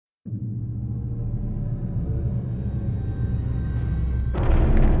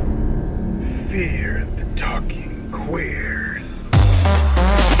Fear the Talking Queers.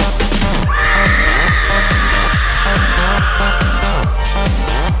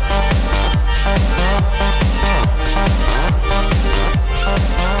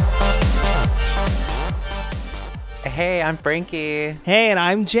 Hey, I'm Frankie. Hey, and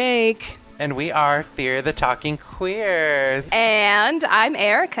I'm Jake. And we are Fear the Talking Queers. And I'm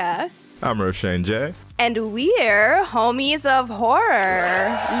Erica. I'm Roshane J. And we're homies of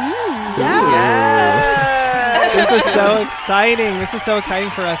horror. This is so exciting. This is so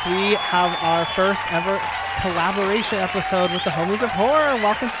exciting for us. We have our first ever collaboration episode with the Homies of Horror.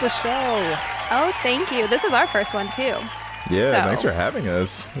 Welcome to the show. Oh, thank you. This is our first one, too. Yeah, So- thanks for having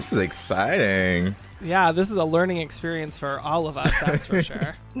us. This is exciting. Yeah, this is a learning experience for all of us, that's for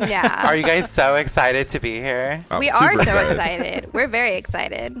sure. Yeah. Are you guys so excited to be here? We I'm are super so excited. We're very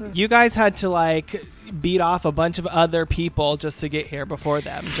excited. You guys had to beat off a bunch of other people just to get here before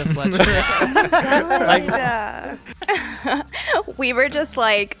them. Just let you know. We were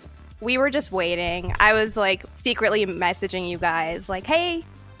just waiting. I was secretly messaging you guys hey,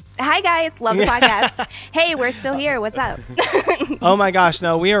 hi guys, love the podcast. Hey, we're still here. What's up? Oh my gosh,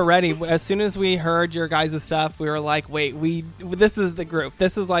 no, we are ready. As soon as we heard your guys' stuff, we were like, wait, this is the group.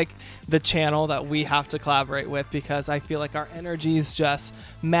 This is the channel that we have to collaborate with because I feel like our energies just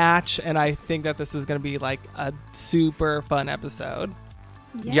match, and I think that this is going to be a super fun episode.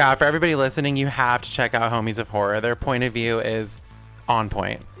 Yeah, for everybody listening, you have to check out Homies of Horror. Their point of view is on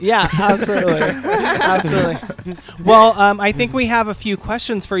point. Yeah, absolutely. Absolutely. Well, I think we have a few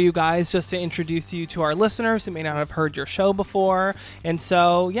questions for you guys just to introduce you to our listeners who may not have heard your show before. And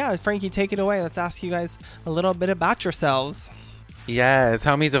so, yeah, Frankie, take it away. Let's ask you guys a little bit about yourselves. Yes,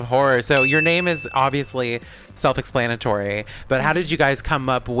 Homies of Horror. So your name is obviously self-explanatory, but how did you guys come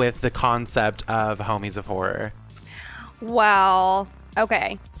up with the concept of Homies of Horror? Well,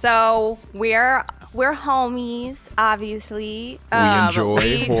 okay. So we're homies, obviously. We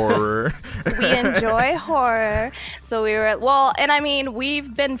enjoy horror. We enjoy horror. So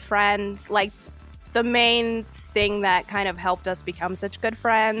we've been friends. The main thing that kind of helped us become such good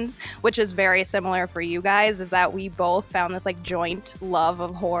friends, which is very similar for you guys, is that we both found this joint love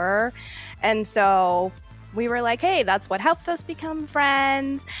of horror. And so we were hey, that's what helped us become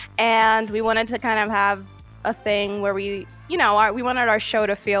friends. And we wanted to kind of have a thing where we wanted our show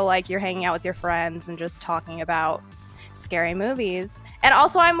to feel like you're hanging out with your friends and just talking about scary movies. And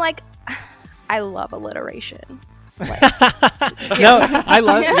also I love alliteration. No, I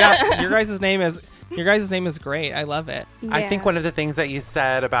love yeah, your guys' name is great. I love it. I think Yeah. one of the things that you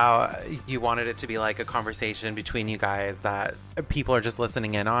said about you wanted it to be a conversation between you guys that people are just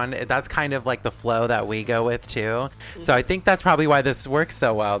listening in on, that's kind of the flow that we go with too. So I think that's probably why this works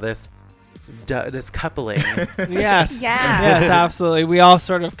so well, this coupling. Yes. Yeah. Yes, absolutely. We all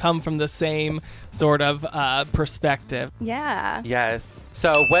sort of come from the same sort of perspective. Yeah. Yes.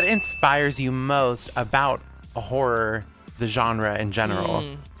 So what inspires you most about horror, the genre in general?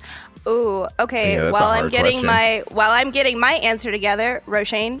 Ooh, okay. Yeah, that's a while hard I'm getting my answer together,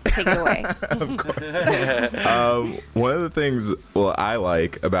 Roshane, take it away. One of the things I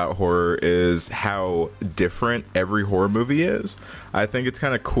like about horror is how different every horror movie is. I think it's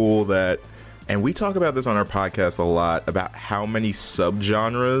kind of cool that, and we talk about this on our podcast a lot, about how many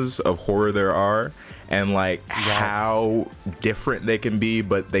subgenres of horror there are and how different they can be,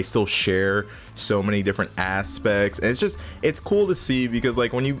 but they still share so many different aspects. And it's cool to see because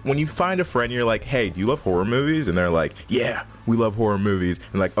when you find a friend, you're like, hey, do you love horror movies? And they're like, yeah, we love horror movies.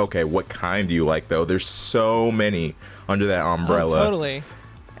 And okay, what kind do you like though? There's so many under that umbrella. Oh, totally.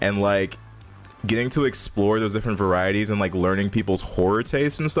 And getting to explore those different varieties and learning people's horror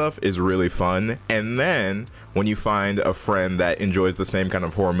tastes and stuff is really fun. And then when you find a friend that enjoys the same kind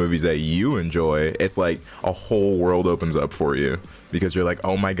of horror movies that you enjoy, it's a whole world opens up for you because you're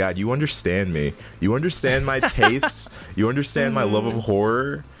oh my god, you understand me, you understand my tastes, you understand my love of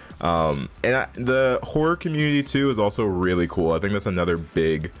horror. The horror community too is also really cool. I think that's another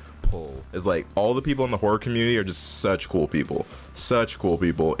big pull, is all the people in the horror community are just such cool people,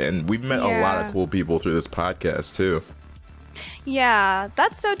 and we've met a lot of cool people through this podcast too. Yeah,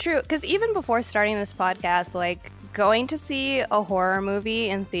 that's so true. Because even before starting this podcast, going to see a horror movie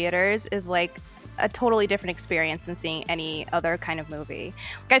in theaters is a totally different experience than seeing any other kind of movie.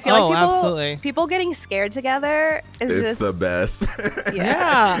 I feel absolutely. people getting scared together is It's just the best.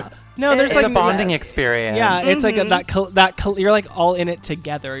 Yeah. No, there's It's a bonding experience. Yeah, it's you're all in it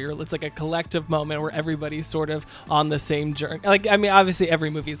together. It's a collective moment where everybody's sort of on the same journey. Obviously every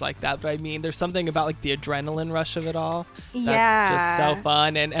movie's like that, but there's something about the adrenaline rush of it all that's just so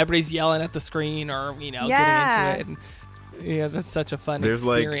fun, and everybody's yelling at the screen or getting into it. And, yeah, that's such a fun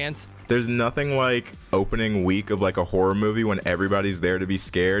experience. there's nothing like opening week of like a horror movie when everybody's there to be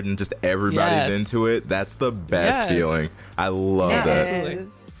scared and just everybody's Yes. into it. That's the best Yes. feeling. I love Yeah. that. Absolutely.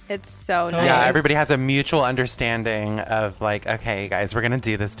 It's so Totally. nice. Yeah, everybody has a mutual understanding of like, okay, guys, we're gonna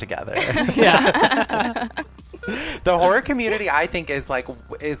do this together. Yeah. The horror community, I think, is like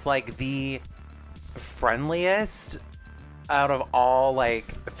the friendliest out of all like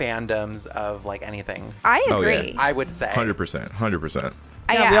fandoms of like anything. I Oh, yeah. agree. I would say 100%. 100%.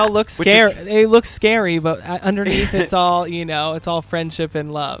 Yeah, we all look Which is- scary. They look scary, but underneath it's all, it's all friendship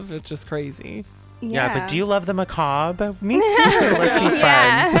and love. It's just crazy. Yeah, it's like, do you love the macabre? Me too. Let's be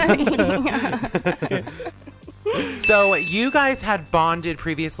friends. So you guys had bonded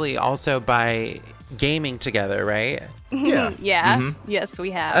previously also by gaming together, right? Yeah. Yeah. Mm-hmm. Yes,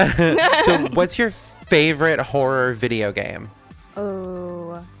 we have. So what's your favorite horror video game?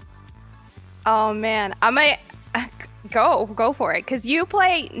 Oh man, I might go for it because you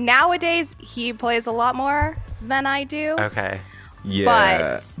play nowadays. He plays a lot more than I do. Okay.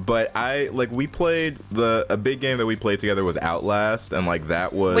 Yeah, but we played a big game that we played together was Outlast, and like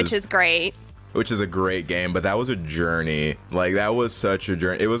that was Which is great. which is a great game, but that was a journey. Like that was such a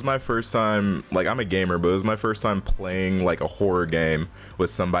journey. It was my first time, like I'm a gamer, but it was my first time playing like a horror game with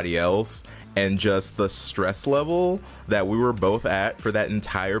somebody else, and just the stress level that we were both at for that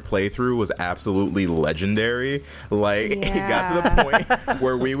entire playthrough was absolutely legendary. Like it got to the point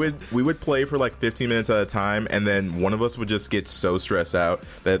where we would play for like 15 minutes at a time, and then one of us would just get so stressed out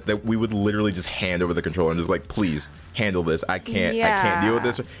that we would literally just hand over the controller and just like, please handle this. I can't deal with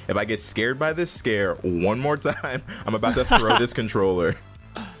this. If I get scared by this scare one more time, I'm about to throw this controller.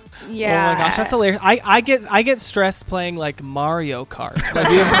 Yeah. Oh my gosh, that's hilarious. I get stressed playing like Mario Kart. Like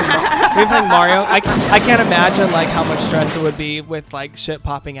we've been playing Mario. I can't imagine like how much stress it would be with like shit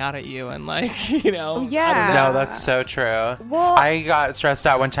popping out at you and like I don't know. Yeah. No, that's so true. Well- I got stressed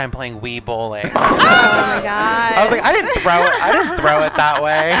out one time playing Wii bowling. Oh my god. I was like, I didn't throw it that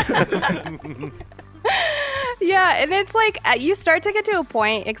way. Yeah, and it's like you start to get to a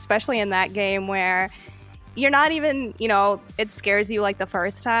point, especially in that game, where you're not even, it scares you like the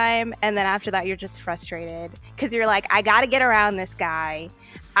first time. And then after that, you're just frustrated because you're like, I got to get around this guy.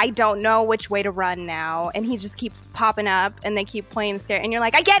 I don't know which way to run now. And he just keeps popping up and they keep playing scared. And you're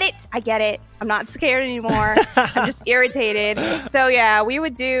like, I get it. I'm not scared anymore. I'm just irritated. So yeah, we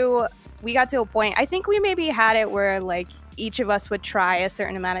got to a point. I think we maybe had it where like each of us would try a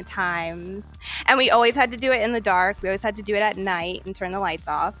certain amount of times. And we always had to do it in the dark. We always had to do it at night and turn the lights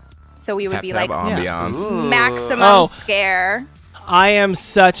off. So we would Have be to like have ambiance. Ooh. maximum scare. I am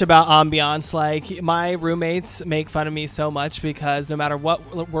such about ambiance. Like my roommates make fun of me so much because no matter what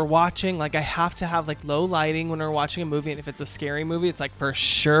we're watching, like I have to have like low lighting when we're watching a movie, and if it's a scary movie, it's like for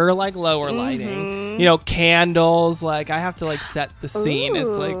sure like lower lighting. Candles. Like I have to like set the scene.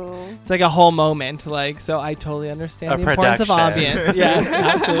 Ooh. It's like a whole moment. Like so, I totally understand A the importance of production. ambience. Yes,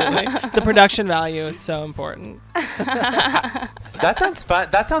 absolutely. The production value is so important. That sounds fun.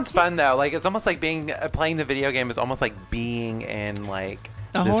 That sounds fun though. Like it's almost like playing the video game is almost like being in like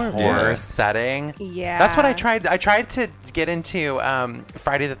A this horror horror movie. setting. Yeah. That's what I tried. I tried to get into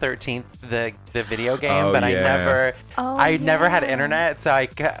Friday the 13th, the video game, Oh, but yeah. I never had internet, so I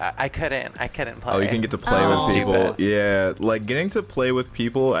couldn't play. Oh, you can get to play Oh. with people. Stupid. Yeah, like getting to play with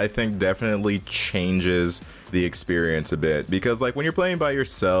people, I think definitely changes the experience a bit. Because like when you're playing by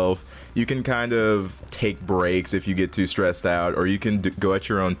yourself, you can kind of take breaks if you get too stressed out, or you can go at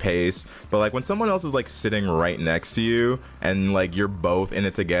your own pace. But like when someone else is like sitting right next to you and like you're both in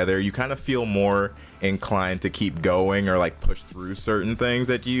it together, you kind of feel more inclined to keep going or like push through certain things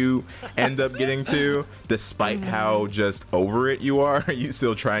that you end up getting to, despite how just over it you are. You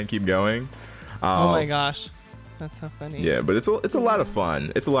still try and keep going. Oh my gosh, that's so funny. Yeah, but it's a lot of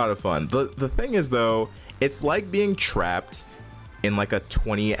fun. It's a lot of fun. The thing is though, it's like being trapped in like a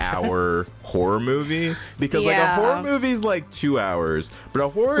 20-hour horror movie, because like a Yeah. horror movie is like 2 hours, but a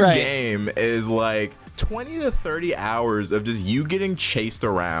horror Right. game is like 20 to 30 hours of just you getting chased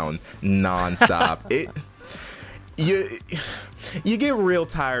around nonstop. You get real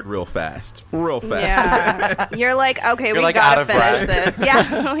tired real fast. Yeah. You're like, okay, we like, gotta out of finish breath. this.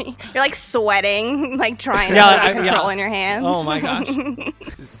 Yeah. You're like sweating, like trying Yeah, to get control yeah. in your hands. Oh my gosh.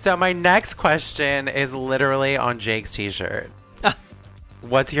 So my next question is literally on Jake's t-shirt.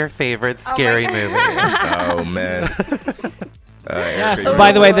 What's your favorite scary movie? Oh man. Yeah, Erica, so you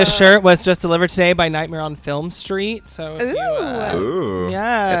by the way, wanna- this shirt was just delivered today by Nightmare on Film Street. So if you, Ooh.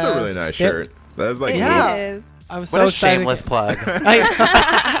 Yes. It's a really nice shirt. That's like It Yeah. is. I was What so a excited. shameless plug.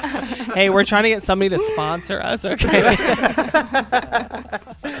 Hey, we're trying to get somebody to sponsor us, okay?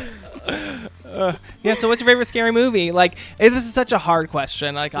 Yeah, Yeah, so what's your favorite scary movie? Like, this is such a hard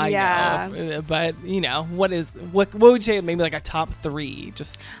question. Like, I Yeah. know, but what would you say? Maybe like a top 3.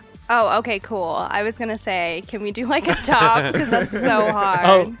 Just Oh, okay, cool. I was gonna say, can we do like a top? Because that's so hard.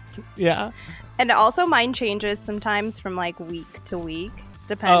 oh, yeah. And also, mine changes sometimes from like week to week,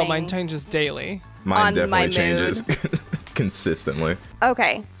 depending. Oh, mine changes daily. Mine On my definitely changes consistently.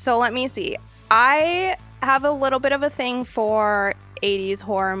 Okay, so let me see. I have a little bit of a thing for 80s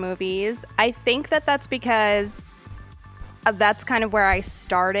horror movies. I think that that's because that's kind of where I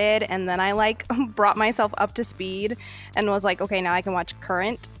started, and then I like brought myself up to speed and was like, okay, now I can watch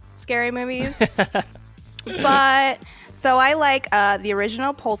current scary movies. But so I like the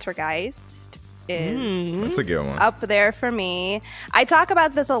original Poltergeist is That's a good one. up there for me. I talk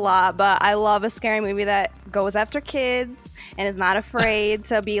about this a lot, but I love a scary movie that goes after kids and is not afraid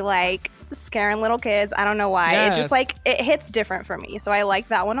to be like scaring little kids. I don't know why. It Yes. just like it hits different for me. So I like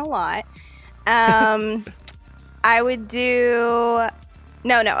that one a lot. I would do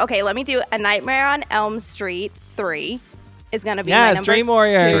no. Okay, let me do A Nightmare on Elm Street 3 is gonna be my Yes, number Dream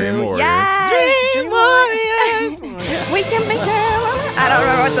Warriors. 2. Dream Warriors. Yes, Dream Warriors. we can make them. I don't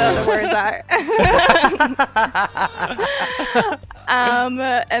remember what the other words are.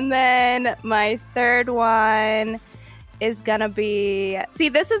 And then my third one is gonna be. See,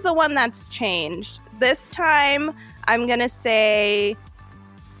 this is the one that's changed. This time, I'm gonna say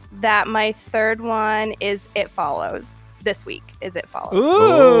that my third one is It Follows. This week is It Follows.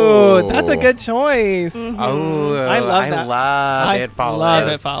 Ooh, that's a good choice. Oh, I love that. love It Follows. Love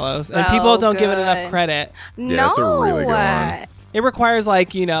It Follows. And So people don't give it good. enough credit. Yeah, it's a really good one. It requires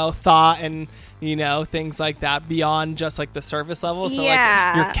like, thought and, things like that beyond just like the surface level. So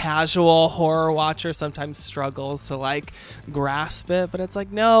Yeah. like your casual horror watcher sometimes struggles to like grasp it, but it's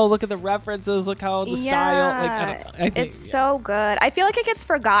like, no, look at the references, look how the style, like, I think it's so good. I feel like it gets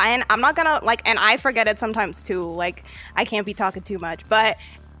forgotten. I'm not gonna like, and I forget it sometimes too. Like, I can't be talking too much, but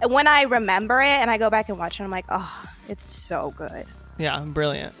when I remember it and I go back and watch it, I'm like, oh, it's so good. yeah,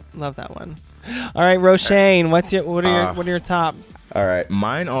 brilliant. Love that one. All right, Roshane, what are your top? All right,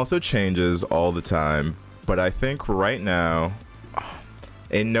 mine also changes all the time, but I think right now,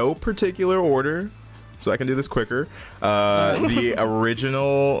 in no particular order, so I can do this quicker. The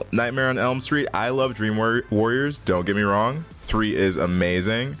original Nightmare on Elm Street. I love Dream Warriors. Don't get me wrong. 3 is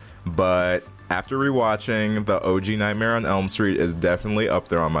amazing, but after rewatching, the OG Nightmare on Elm Street is definitely up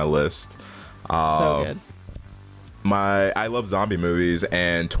there on my list. So good. I love zombie movies,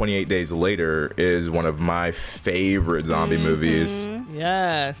 and 28 Days Later is one of my favorite zombie movies.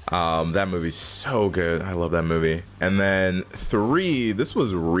 Yes. That movie's so good. I love that movie. And then 3, this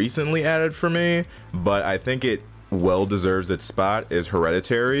was recently added for me, but I think it well deserves its spot, is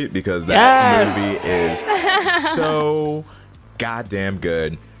Hereditary, because that movie is so goddamn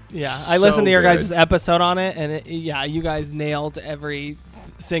good. Yeah, I listened to your good. guys' episode on it, and you guys nailed every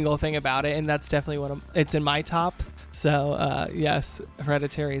single thing about it, and that's definitely it's in my top. So yes,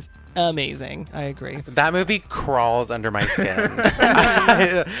 Hereditary is amazing. I agree. That movie crawls under my skin.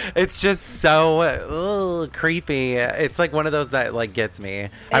 It's just so creepy. It's like one of those that like gets me.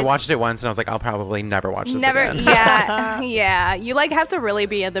 I watched it once and I was like, I'll probably never watch this again. Yeah. You like have to really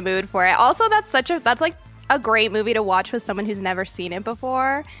be in the mood for it. Also, that's like a great movie to watch with someone who's never seen it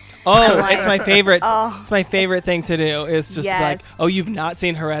before. Oh, like- it's my favorite. Oh, it's my favorite thing to do. Is just like, Yes. oh, you've not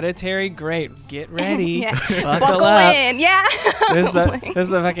seen Hereditary? Great, get ready, Yeah. buckle up. in. Yeah. This is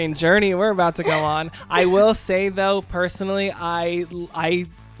the fucking journey we're about to go on. I will say though, personally, I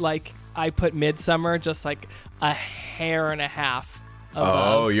put Midsummer just like a hair and a half.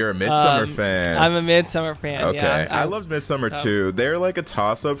 Oh, you're a Midsummer fan. I'm a Midsummer fan. Okay, Yeah, I loved Midsummer so- too. They're like a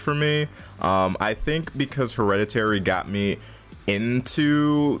toss-up for me. I think because Hereditary got me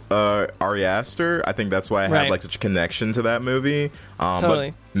into Ari Aster, I think that's why I have Right. like such a connection to that movie.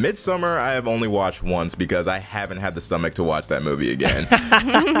 Totally. But Midsummer, I have only watched once because I haven't had the stomach to watch that movie again.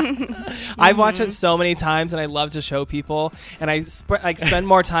 I've watched it so many times, and I love to show people, and I spend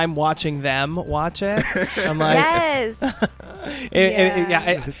more time watching them watch it. I'm like, Yes.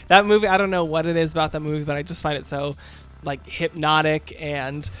 that movie. I don't know what it is about that movie, but I just find it so like hypnotic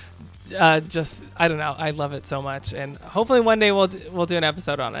and just I don't know. I love it so much, and hopefully one day we'll do an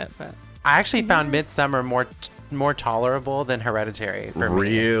episode on it. But I actually found Midsummer more tolerable than Hereditary for me.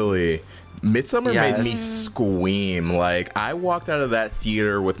 Really? Midsummer Yes. made me scream. Like, I walked out of that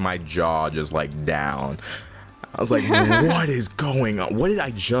theater with my jaw just like down. I was like, what is going on? What did I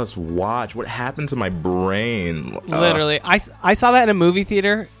just watch? What happened to my brain? literally, I saw that in a movie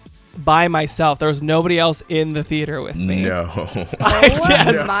theater by myself. There was nobody else in the theater with me. No. Oh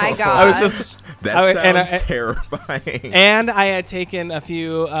Yes. my god. I was just That and sounds terrifying. And I had taken a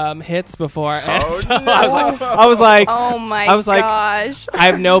few hits before. And Oh, so no. I was like, Oh my I was like, gosh. I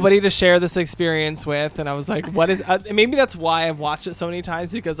have nobody to share this experience with, and I was like, "What is?" Maybe that's why I've watched it so many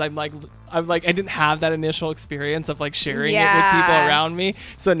times, because I'm like, I didn't have that initial experience of like sharing it with people Yeah. around me.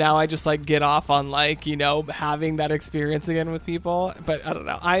 So now I just like get off on like having that experience again with people. But I don't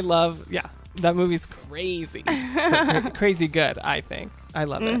know. I love that movie's crazy, crazy good. I think I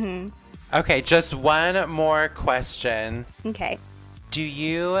love it. Okay, just one more question. Okay. Do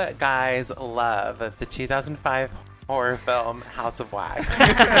you guys love the 2005 horror film House of Wax?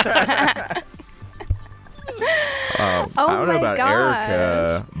 I don't know my about gosh.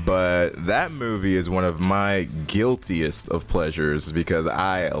 Erica, but that movie is one of my guiltiest of pleasures because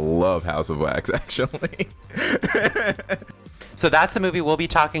I love House of Wax, actually. So that's the movie we'll be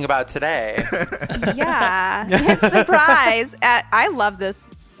talking about today. Yeah. Surprise. I love this.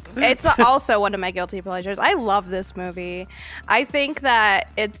 It's also one of my guilty pleasures. I love this movie. I think that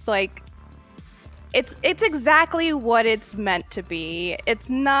it's like it's exactly what it's meant to be. It's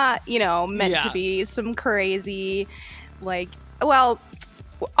not, meant to be some crazy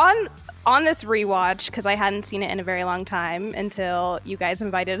on this rewatch, because I hadn't seen it in a very long time until you guys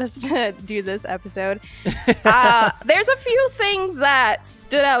invited us to do this episode. There's a few things that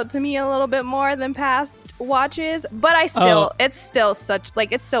stood out to me a little bit more than past watches, but it's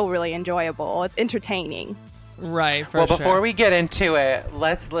still really enjoyable. It's entertaining. Right. For Well, sure. before we get into it,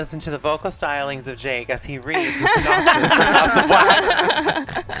 let's listen to the vocal stylings of Jake as he reads the synopsis for House of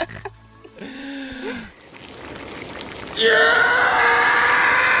Wax.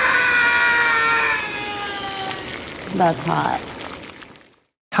 That's hot.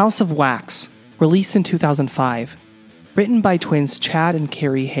 House of Wax, released in 2005, written by twins Chad and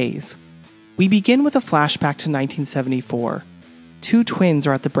Carrie Hayes. We begin with a flashback to 1974. Two twins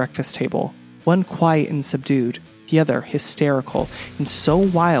are at the breakfast table, one quiet and subdued, the other hysterical and so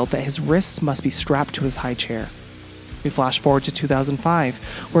wild that his wrists must be strapped to his high chair. We flash forward to 2005,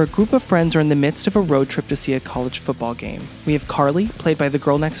 where a group of friends are in the midst of a road trip to see a college football game. We have Carly, played by the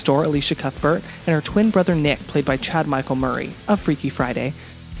girl next door, Alicia Cuthbert, and her twin brother Nick, played by Chad Michael Murray, of Freaky Friday.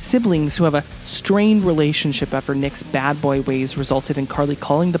 Siblings who have a strained relationship after Nick's bad boy ways resulted in Carly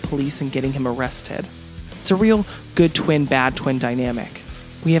calling the police and getting him arrested. It's a real good twin, bad twin dynamic.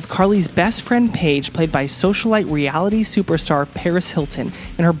 We have Carly's best friend Paige, played by socialite reality superstar Paris Hilton,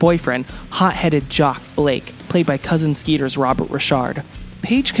 and her boyfriend, hot-headed jock Blake, played by Cousin Skeeter's Robert Richard.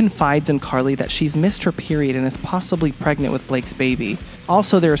 Paige confides in Carly that she's missed her period and is possibly pregnant with Blake's baby.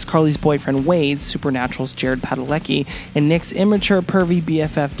 Also, there's Carly's boyfriend Wade, Supernatural's Jared Padalecki, and Nick's immature, pervy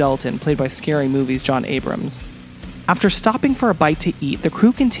BFF Dalton, played by Scary Movie's John Abrams. After stopping for a bite to eat, the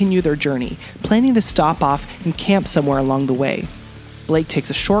crew continue their journey, planning to stop off and camp somewhere along the way. Blake takes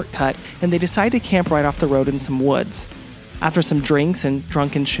a shortcut, and they decide to camp right off the road in some woods. After some drinks and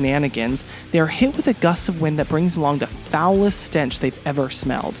drunken shenanigans, they are hit with a gust of wind that brings along the foulest stench they've ever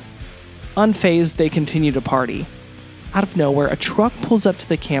smelled. Unfazed, they continue to party. Out of nowhere, a truck pulls up to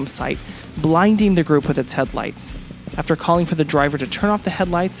the campsite, blinding the group with its headlights. After calling for the driver to turn off the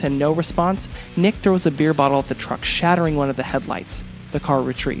headlights and no response, Nick throws a beer bottle at the truck, shattering one of the headlights. The car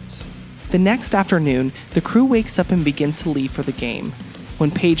retreats. The next afternoon, the crew wakes up and begins to leave for the game.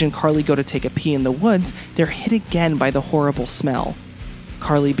 When Paige and Carly go to take a pee in the woods, they're hit again by the horrible smell.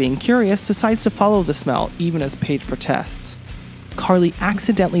 Carly, being curious, decides to follow the smell, even as Paige protests. Carly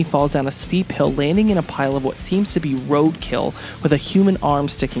accidentally falls down a steep hill, landing in a pile of what seems to be roadkill with a human arm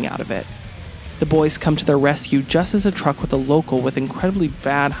sticking out of it. The boys come to their rescue just as a truck with a local with incredibly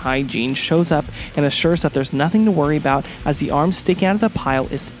bad hygiene shows up and assures that there's nothing to worry about, as the arm sticking out of the pile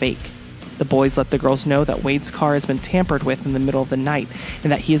is fake. The boys let the girls know that Wade's car has been tampered with in the middle of the night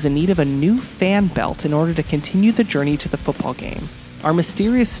and that he is in need of a new fan belt in order to continue the journey to the football game. Our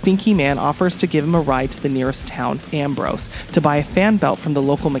mysterious stinky man offers to give him a ride to the nearest town, Ambrose, to buy a fan belt from the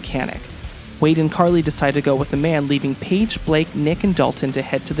local mechanic. Wade and Carly decide to go with the man, leaving Paige, Blake, Nick, and Dalton to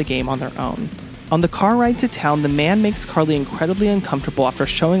head to the game on their own. On the car ride to town, the man makes Carly incredibly uncomfortable after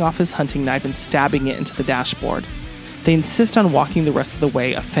showing off his hunting knife and stabbing it into the dashboard. They insist on walking the rest of the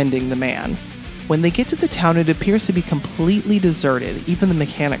way, offending the man. When they get to the town, it appears to be completely deserted, even the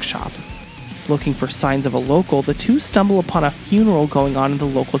mechanic shop. Looking for signs of a local, the two stumble upon a funeral going on in the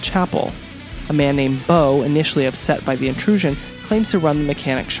local chapel. A man named Bo, initially upset by the intrusion, claims to run the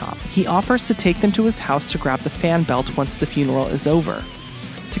mechanic shop. He offers to take them to his house to grab the fan belt once the funeral is over.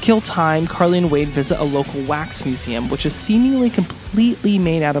 To kill time, Carly and Wade visit a local wax museum, which is seemingly completely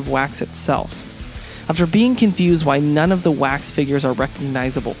made out of wax itself. After being confused why none of the wax figures are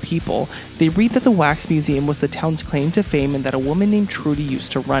recognizable people, they read that the wax museum was the town's claim to fame and that a woman named Trudy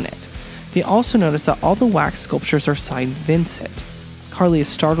used to run it. They also notice that all the wax sculptures are signed Vincent. Carly is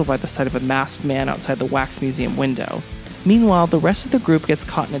startled by the sight of a masked man outside the wax museum window. Meanwhile, the rest of the group gets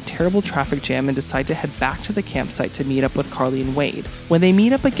caught in a terrible traffic jam and decide to head back to the campsite to meet up with Carly and Wade. When they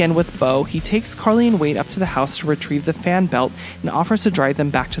meet up again with Bo, he takes Carly and Wade up to the house to retrieve the fan belt and offers to drive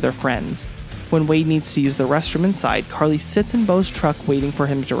them back to their friends. When Wade needs to use the restroom inside, Carly sits in Bo's truck waiting for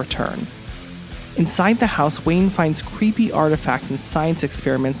him to return. Inside the house, Wayne finds creepy artifacts and science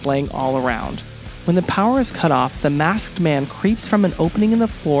experiments laying all around. When the power is cut off, the masked man creeps from an opening in the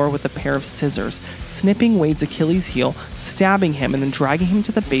floor with a pair of scissors, snipping Wade's Achilles heel, stabbing him, and then dragging him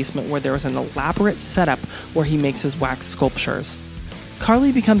to the basement where there is an elaborate setup where he makes his wax sculptures.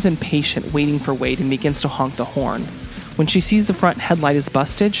 Carly becomes impatient waiting for Wade and begins to honk the horn. When she sees the front headlight is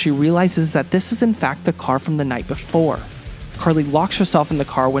busted, she realizes that this is in fact the car from the night before. Carly locks herself in the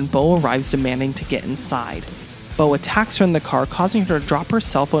car when Bo arrives demanding to get inside. Bo attacks her in the car, causing her to drop her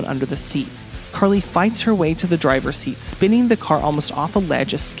cell phone under the seat. Carly fights her way to the driver's seat, spinning the car almost off a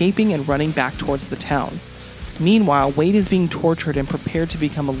ledge, escaping and running back towards the town. Meanwhile, Wade is being tortured and prepared to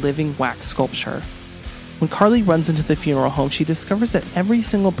become a living wax sculpture. When Carly runs into the funeral home, she discovers that every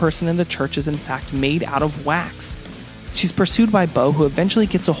single person in the church is in fact made out of wax. She's pursued by Bo, who eventually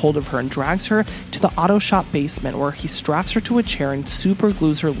gets a hold of her and drags her to the auto shop basement where he straps her to a chair and super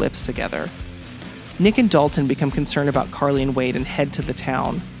glues her lips together. Nick and Dalton become concerned about Carly and Wade and head to the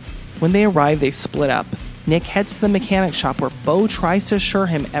town. When they arrive, they split up. Nick heads to the mechanic shop where Bo tries to assure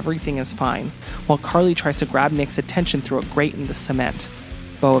him everything is fine, while Carly tries to grab Nick's attention through a grate in the cement.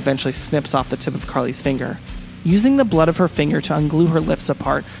 Bo eventually snips off the tip of Carly's finger. Using the blood of her finger to unglue her lips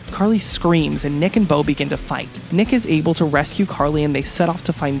apart, Carly screams and Nick and Bo begin to fight. Nick is able to rescue Carly and they set off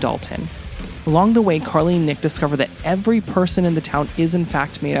to find Dalton. Along the way, Carly and Nick discover that every person in the town is in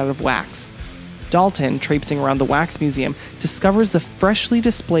fact made out of wax. Dalton, traipsing around the wax museum, discovers the freshly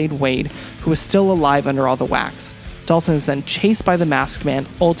displayed Wade, who is still alive under all the wax. Dalton is then chased by the masked man,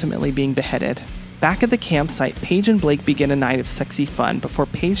 ultimately being beheaded. Back at the campsite, Paige and Blake begin a night of sexy fun before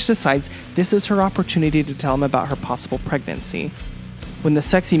Paige decides this is her opportunity to tell him about her possible pregnancy. When the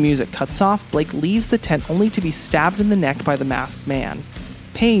sexy music cuts off, Blake leaves the tent only to be stabbed in the neck by the masked man.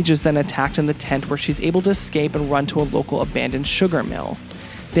 Paige is then attacked in the tent where she's able to escape and run to a local abandoned sugar mill.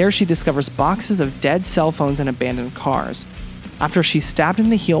 There she discovers boxes of dead cell phones and abandoned cars. After she's stabbed in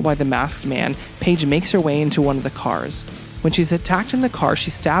the heel by the masked man, Paige makes her way into one of the cars. When she's attacked in the car, she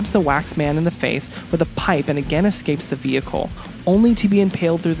stabs the wax man in the face with a pipe and again escapes the vehicle, only to be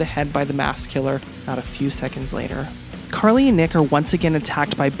impaled through the head by the masked killer not a few seconds later. Carly and Nick are once again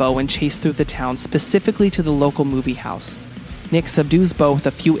attacked by Bo and chased through the town, specifically to the local movie house. Nick subdues Bo with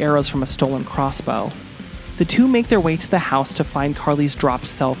a few arrows from a stolen crossbow. The two make their way to the house to find Carly's dropped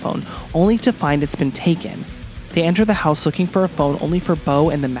cell phone, only to find it's been taken. They enter the house looking for a phone, only for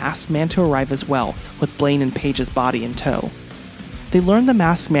Bo and the masked man to arrive as well, with Blaine and Paige's body in tow. They learn the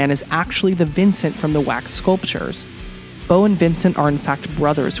masked man is actually the Vincent from the wax sculptures. Bo and Vincent are in fact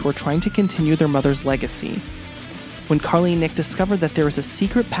brothers who are trying to continue their mother's legacy. When Carly and Nick discover that there is a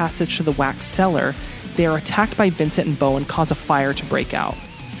secret passage to the wax cellar, they are attacked by Vincent and Bo and cause a fire to break out.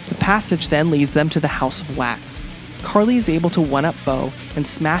 The passage then leads them to the House of Wax. Carly is able to one-up Bo and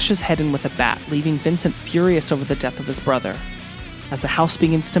smash his head in with a bat, leaving Vincent furious over the death of his brother. As the house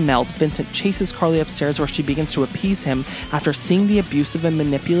begins to melt, Vincent chases Carly upstairs where she begins to appease him after seeing the abusive and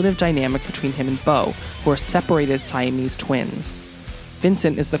manipulative dynamic between him and Bo, who are separated Siamese twins.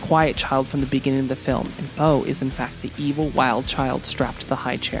 Vincent is the quiet child from the beginning of the film, and Bo is in fact the evil wild child strapped to the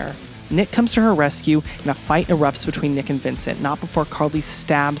high chair. Nick comes to her rescue, and a fight erupts between Nick and Vincent, not before Carly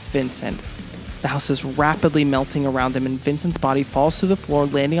stabs Vincent. The house is rapidly melting around them, and Vincent's body falls through the floor,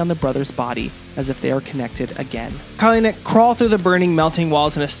 landing on the brother's body, as if they are connected again. Carly and Nick crawl through the burning, melting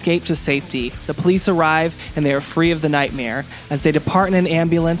walls and escape to safety. The police arrive, and they are free of the nightmare. As they depart in an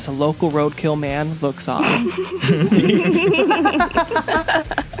ambulance, a local roadkill man looks on.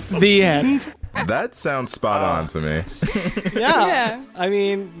 The end. That sounds spot on to me. Yeah. I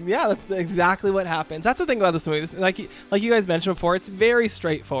mean, yeah, that's exactly what happens. That's the thing about this movie. Like you guys mentioned before, it's very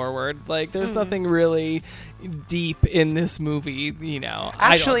straightforward. Like, there's nothing really deep in this movie, you know.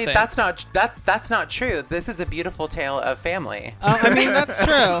 Actually, that's not true. This is a beautiful tale of family. I mean, that's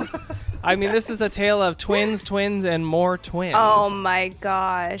true. I mean, this is a tale of twins, and more twins. Oh my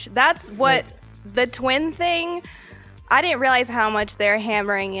gosh. That's what the twin thing... I didn't realize how much they're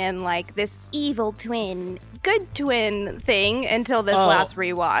hammering in, like, this evil twin, good twin thing until this last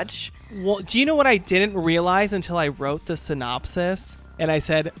rewatch. Well, do you know what I didn't realize until I wrote the synopsis? And I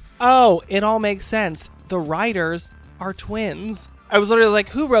said, oh, it all makes sense. The writers are twins. I was literally like,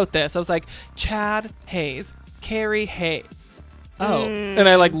 who wrote this? I was like, Chad Hayes, Carrie Hayes. oh. And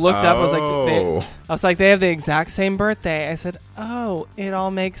I like looked up. Oh. I was like, they have the exact same birthday. I said, oh, it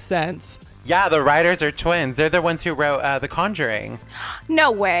all makes sense. Yeah, the writers are twins. They're the ones who wrote The Conjuring.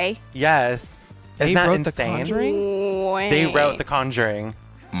 No way. Yes. They Isn't that wrote insane? The Conjuring? Way. They wrote The Conjuring.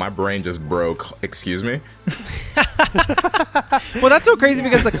 My brain just broke. Excuse me? Well, that's so crazy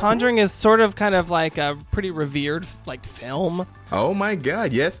because The Conjuring is sort of kind of like a pretty revered like film. Oh my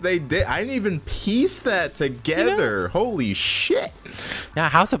god, yes they did. I didn't even piece that together. Holy shit. Yeah,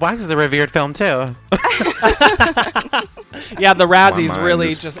 House of Wax is a revered film too. Yeah, the Razzies mind really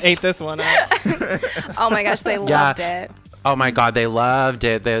is- just ate this one up. Oh my gosh, they loved it. Oh my god, they loved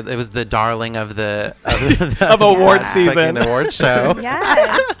it. It was the darling of the Of award season. fucking award show.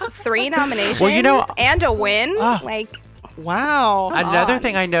 Yes. 3 nominations Well, you know- and a win. Ah. Like, Wow. Another on.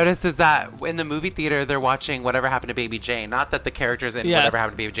 thing I noticed is that in the movie theater, they're watching Whatever Happened to Baby Jane. Not that the characters in Yes. Whatever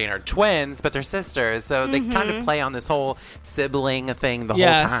Happened to Baby Jane are twins, but they're sisters. So they kind of play on this whole sibling thing the whole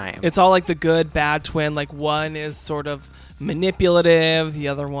time. It's all like the good, bad twin. Like one is sort of manipulative, the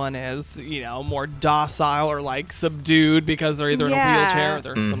other one is, more docile or like subdued because they're either in a wheelchair or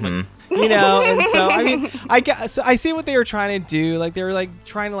there's some like, and so I mean, I see what they were trying to do. Like they were like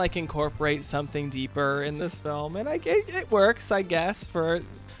trying to like incorporate something deeper in this film, and it works, I guess, for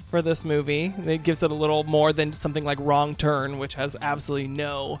this movie. It gives it a little more than something like Wrong Turn, which has absolutely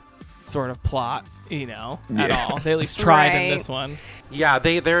no sort of plot, at all. They at least tried in Right. this one. Yeah,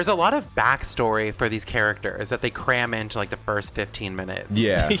 there's a lot of backstory for these characters that they cram into like the first 15 minutes.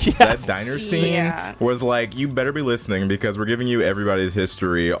 Yeah, Yes. that diner scene Yeah. was like, you better be listening because we're giving you everybody's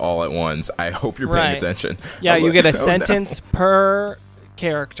history all at once. I hope you're paying Right. attention. Yeah, I'm you like, get a oh, no. sentence per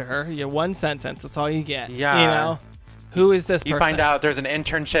character. You get one sentence. That's all you get. Yeah. Who is this You person? find out there's an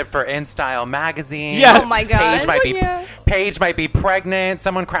internship for InStyle magazine. Yes. oh my god. Paige might be pregnant.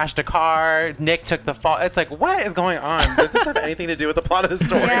 Someone crashed a car. Nick took the fall. It's like, what is going on? Does this have anything to do with the plot of the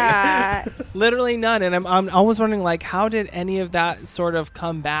story? Yeah. Literally none. And I'm always wondering, like, how did any of that sort of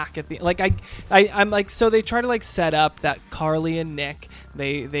come back at the like? I'm like, so they try to like set up that Carly and Nick.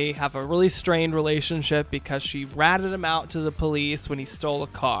 They have a really strained relationship because she ratted him out to the police when he stole a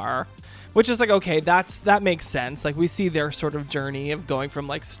car. Which is like, okay, that makes sense. Like we see their sort of journey of going from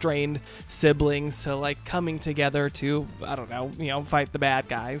like strained siblings to like coming together to, I don't know, fight the bad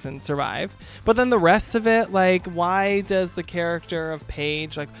guys and survive. But then the rest of it, like, why does the character of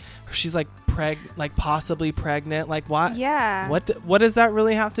Paige, like, she's like possibly pregnant, like what? Yeah. What does that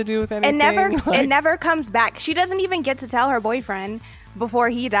really have to do with anything? It never comes back. She doesn't even get to tell her boyfriend before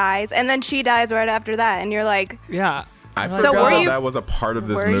he dies, and then she dies right after that, and you're like, Yeah. I So forgot were that you- that was a part of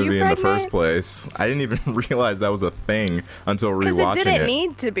this were you movie in the pregnant? first place. I didn't even realize that was a thing until because rewatching it didn't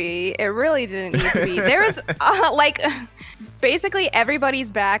need to be. It really didn't need to be. There was like basically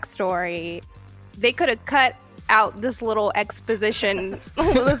everybody's backstory. They could have cut out this little exposition,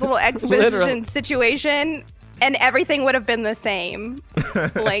 Literally. situation, and everything would have been the same.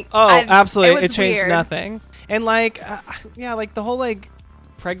 Like, Absolutely, was it changed weird. nothing. And like, like the whole like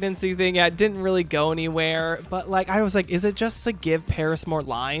pregnancy thing, it didn't really go anywhere. But like, I was like, is it just to give Paris more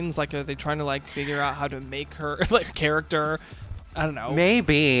lines? Like, are they trying to like figure out how to make her like character? I don't know,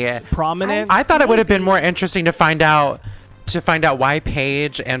 Maybe. prominent. I thought it would have been more interesting to find out why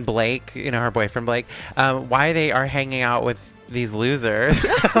Paige and Blake, her boyfriend Blake, why they are hanging out with these losers.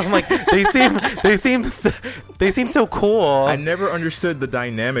 I'm like, they seem so cool. I never understood the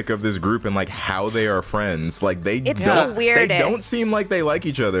dynamic of this group and like how they are friends. Like It's don't, the weirdest. They don't seem like they like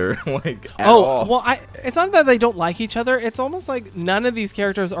each other. Like at Oh, all. well, it's not that they don't like each other. It's almost like none of these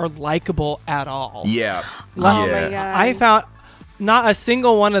characters are likable at all. Yeah. Oh yeah. my God. I found not a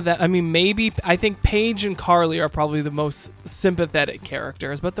single one of them. I mean, maybe I think Paige and Carly are probably the most sympathetic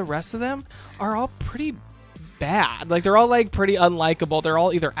characters, but the rest of them are all pretty bad. Like they're all like pretty unlikable. They're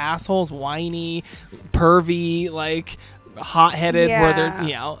all either assholes, whiny, pervy, like hot-headed, where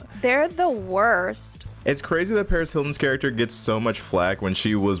they're They're the worst. It's crazy that Paris Hilton's character gets so much flack when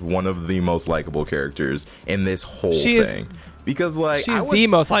she was one of the most likable characters in this whole She is- thing. Because like she's the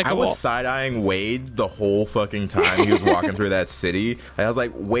most I likable. was side-eyeing Wade the whole fucking time he was walking through that city. I was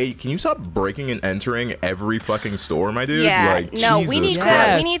like, Wade, can you stop breaking and entering every fucking store, my dude? Yeah, Like, no, Jesus we need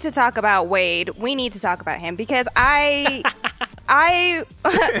Christ. we need to talk about Wade. We need to talk about him because I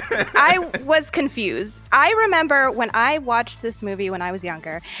was confused. I remember when I watched this movie when I was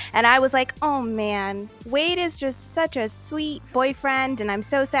younger, and I was like, "Oh man, Wade is just such a sweet boyfriend, and I'm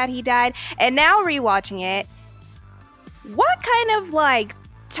so sad he died." And now rewatching it, what kind of like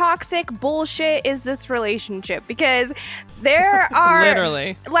toxic bullshit is this relationship? Because there are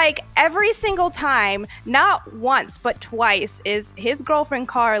Literally. like every single time, not once but twice, is his girlfriend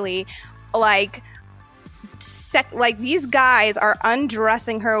Carly like like these guys are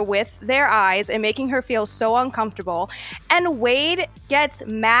undressing her with their eyes and making her feel so uncomfortable, and Wade gets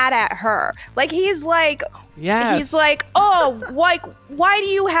mad at her. Like he's like, oh, like, why do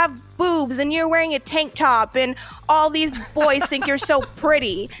you have boobs and you're wearing a tank top and all these boys think you're so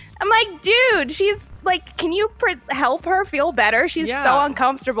pretty? I'm like, dude, she's like, can you help her feel better? She's so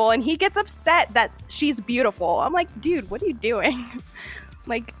uncomfortable. And he gets upset that she's beautiful. I'm like, dude, what are you doing?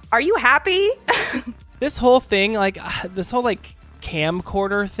 Like, are you happy? This whole thing, like, this whole, like,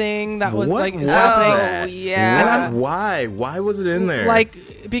 camcorder thing that was, What like, was happening. that? yeah. Why was it in there? Like,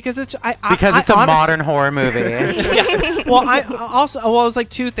 because it's... Because it's a modern horror movie. Yeah. Well, I was like,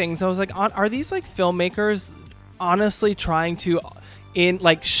 two things. I was like, are these, like, filmmakers honestly trying to...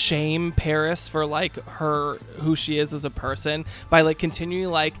 shame Paris for like who she is as a person by like continuing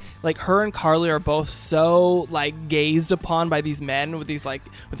like her and Carly are both so like gazed upon by these men with this like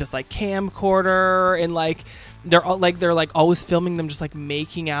camcorder, and like they're always filming them just like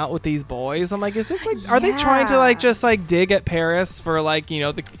making out with these boys. I'm like, is this like, are they trying to like just like dig at Paris for like, you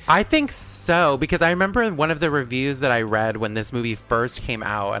know, the... I think so, because I remember one of the reviews that I read when this movie first came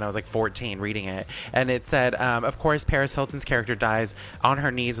out, and I was like 14 reading it, and it said, of course, Paris Hilton's character dies on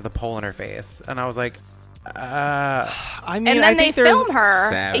her knees with a pole in her face, and I was like, I mean, and then they film her.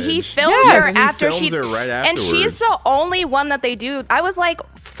 Savage. He films Yes. her after He films her right and she's afterwards. the only one that they do. I was like,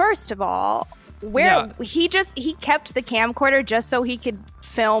 first of all, he kept the camcorder just so he could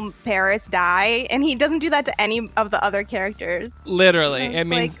film Paris die, and he doesn't do that to any of the other characters. Literally, It's it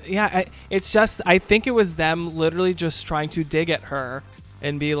means like- it's just, I think it was them literally just trying to dig at her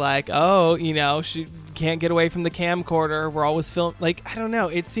and be like, oh, you know, she can't get away from the camcorder. We're always film, like, I don't know.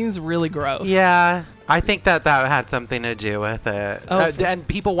 It seems really gross. yeah, I think that had something to do with it. Oh, And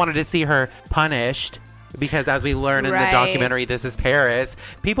people wanted to see her punished. Because as we learn in the Right. documentary, This Is Paris,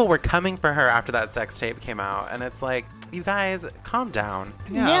 people were coming for her after that sex tape came out. And it's like, you guys, calm down.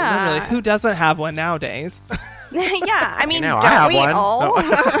 Yeah, literally. Who doesn't have one nowadays? Yeah, I mean, know, I don't have we one. all?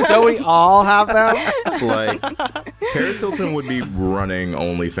 Don't we all have them? Like, Paris Hilton would be running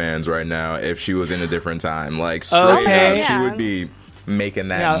OnlyFans right now if she was in a different time. Like, straight Okay. up, she Yeah. would be making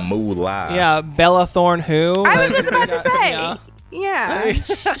that Yeah. moolah. Yeah, Bella Thorne who? I was just about to say. Yeah. Yeah,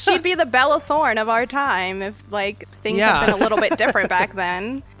 she'd be the Bella Thorne of our time if like things Yeah. had been a little bit different back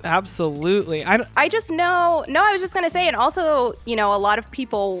then. Absolutely. I just know. No, I was just gonna say, and also, you know, a lot of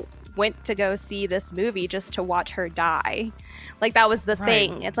people went to go see this movie just to watch her die. Like that was the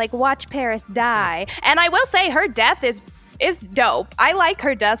thing. It's like, watch Paris die. And I will say, her death is dope. I like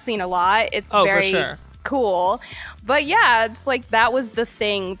her death scene a lot. It's Oh, for very sure. cool. But yeah, it's like that was the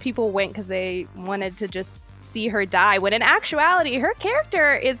thing. People went because they wanted to just see her die. When in actuality, her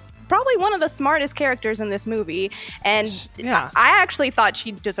character is probably one of the smartest characters in this movie. And Yeah. I actually thought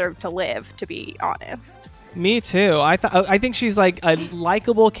she deserved to live, to be honest. Me too. I think she's like a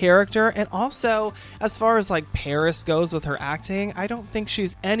likable character, and also as far as like Paris goes with her acting, I don't think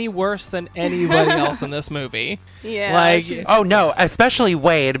she's any worse than anybody else in this movie. Yeah, like she- Oh, no, especially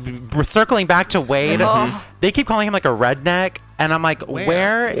Wade. We're circling back to Wade. They keep calling him like a redneck. And I'm like,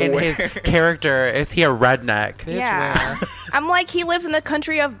 where in his character is he a redneck? bitch, Yeah. where? I'm like, he lives in the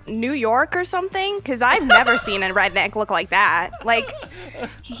country of New York or something, because I've never seen a redneck look like that. Like,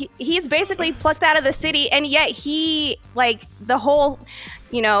 he's basically plucked out of the city, and yet he, like, the whole,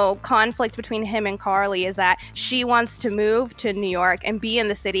 you know, conflict between him and Carly is that she wants to move to New York and be in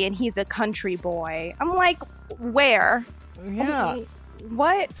the city, and he's a country boy. I'm like, where? Yeah.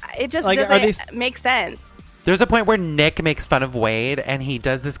 What? It just Like, are doesn't these- make sense. There's a point where Nick makes fun of Wade and he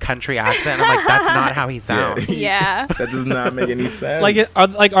does this country accent. And I'm like, that's not how he sounds. Yeah. That does not make any sense.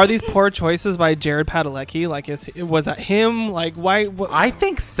 Are these poor choices by Jared Padalecki? Like, was that him? Like, why? I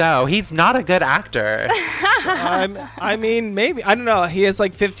think so. He's not a good actor. I mean, maybe. I don't know. He has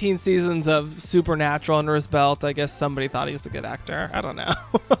like 15 seasons of Supernatural under his belt. I guess somebody thought he was a good actor. I don't know.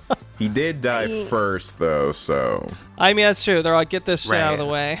 he did die first, though, so... I mean, that's true. They're like, get this shit out of the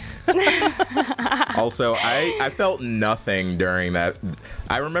way. Also, I felt nothing during that.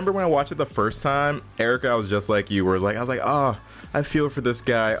 I remember when I watched it the first time, Erica, I was just like you, where I was like, oh, I feel for this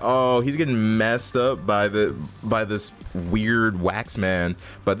guy. Oh, he's getting messed up by this weird wax man.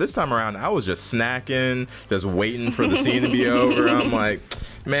 But this time around, I was just snacking, just waiting for the scene to be over. I'm like,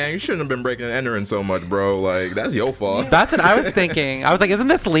 man, you shouldn't have been breaking and entering so much, bro. Like, that's your fault. That's what I was thinking. I was like, isn't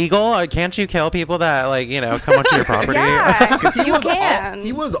this legal? Can't you kill people that, like, you know, come onto your property? Yeah, you He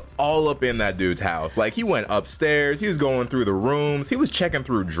can. was all up in that dude's house. Like, he went upstairs. He was going through the rooms. He was checking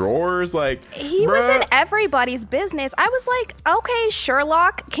through drawers. Like, He was in everybody's business. I was like, okay,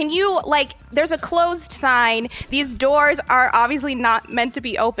 Sherlock, can you, like, there's a closed sign. These doors are obviously not meant to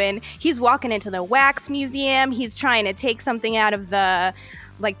be open. He's walking into the wax museum. He's trying to take something out of the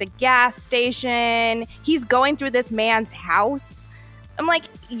gas station. He's going through this man's house. I'm like,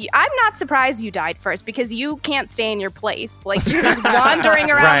 I'm not surprised you died first because you can't stay in your place. Like, you're just wandering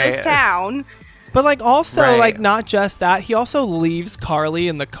around this town. But like also Right. like not just that, he also leaves Carly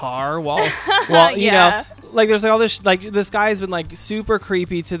in the car while you Yeah. know, like there's like all this like this guy's been like super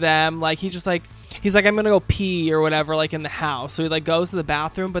creepy to them. Like he's like I'm gonna go pee or whatever like in the house. So he like goes to the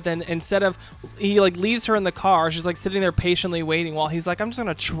bathroom, but then instead of he like leaves her in the car, she's like sitting there patiently waiting while he's like, I'm just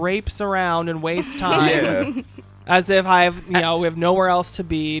gonna traipse around and waste time. Yeah. As if we have nowhere else to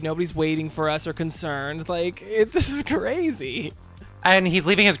be, nobody's waiting for us or concerned. Like this is crazy. And he's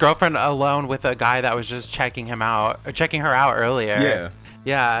leaving his girlfriend alone with a guy that was just checking her out earlier.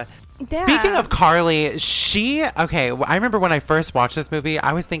 Yeah. Speaking of Carly, I remember when I first watched this movie,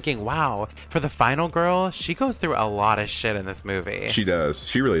 I was thinking, wow, for the final girl, she goes through a lot of shit in this movie. She does.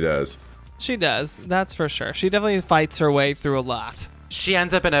 She really does. She does, that's for sure. She definitely fights her way through a lot. She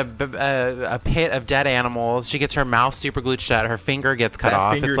ends up in a pit of dead animals. She gets her mouth super glued shut. Her finger gets cut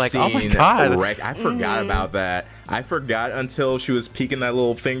off. Finger It's like, oh my scene, God. I forgot about that. I forgot until she was peeking that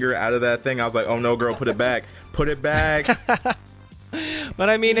little finger out of that thing. I was like, oh no, girl, put it back. Put it back. But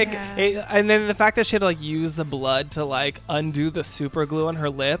I mean, and then the fact that she had to like use the blood to like undo the super glue on her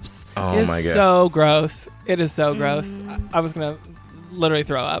lips is my God. so gross. It is so gross. I was gonna literally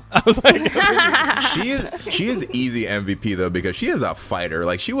throw up. I was like, She is easy MVP though, because she is a fighter.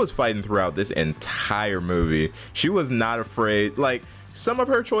 Like, she was fighting throughout this entire movie. She was not afraid. Like, some of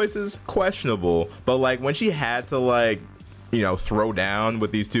her choices questionable, but like when she had to like, you know, throw down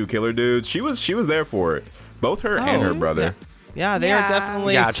with these two killer dudes, she was there for it. Both her and her brother. yeah, they are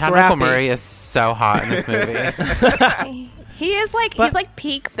definitely Yeah, Chad scrappy. Michael Murray is so hot in this movie. He is like But- he's like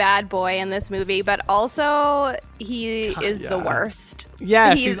peak bad boy in this movie, but also he is the worst.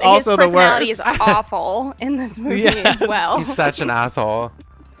 Yes, he's also the his personality worst. is awful in this movie Yes. as well. He's such an asshole.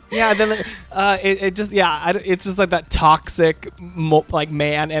 Yeah, then it's just like that toxic like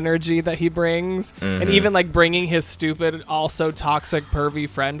man energy that he brings, and even like bringing his stupid, also toxic, pervy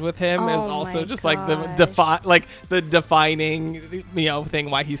friend with him is Oh also my just like the gosh. defining thing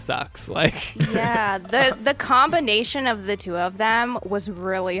why he sucks. Like Yeah, the combination of the two of them was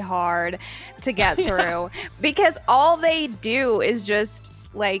really hard to get through because all they do is just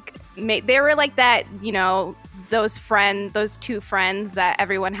like they were like that, you know, those two friends that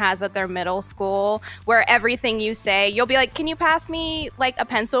everyone has at their middle school, where everything you say, you'll be like, can you pass me like a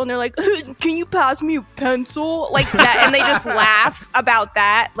pencil? And they're like, can you pass me a pencil? Like that. And they just laugh about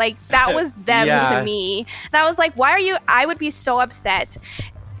that. Like that was them to me. And I was like, I would be so upset.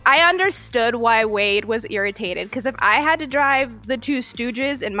 I understood why Wade was irritated, because if I had to drive the two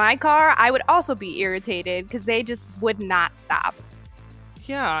Stooges in my car, I would also be irritated because they just would not stop.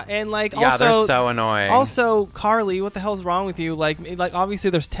 yeah, and like Yeah, also they're so annoying. Also, Carly, what the hell's wrong with you? Like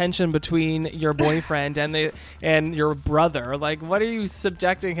obviously there's tension between your boyfriend and your brother. Like, what are you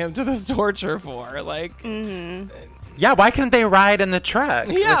subjecting him to this torture for? Like, yeah, why couldn't they ride in the truck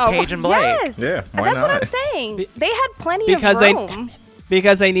Yeah, with Paige and Blake? Yes. Yeah, why That's what not? I'm saying. They had plenty because of room.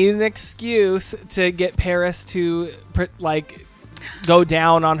 because they needed an excuse to get Paris to like go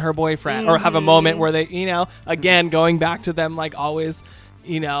down on her boyfriend or have a moment where they, you know, again going back to them like always,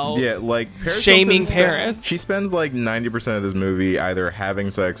 you know, Yeah, like Paris shaming Hilton Paris. She spends like 90% of this movie either having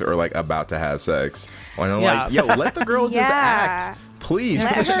sex or like about to have sex. And I'm Yeah. like, yo, let the girl just Yeah. act, please.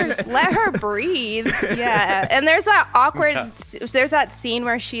 Let her breathe. Yeah. And there's that scene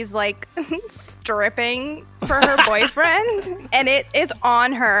where she's like stripping for her boyfriend and it is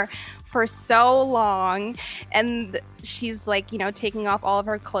on her for so long, and she's like, you know, taking off all of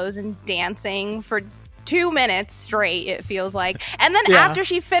her clothes and dancing for 2 minutes straight, it feels like. And then Yeah. after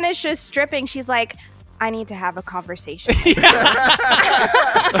she finishes stripping, she's like, I need to have a conversation.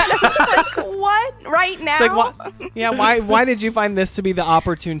 What? Right now? It's like, why did you find this to be the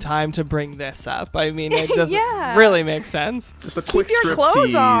opportune time to bring this up? I mean, it doesn't Yeah. really make sense. Just a quick your strip clothes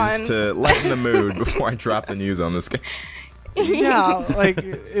tease on. to lighten the mood before I drop the news on this guy. Yeah, like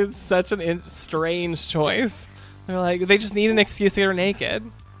it's such an strange choice. They're like, they just need an excuse to get her naked.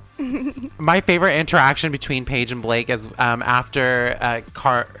 My favorite interaction between Paige and Blake is after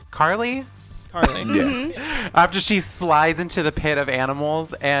Carly. Carly. Yeah. After she slides into the pit of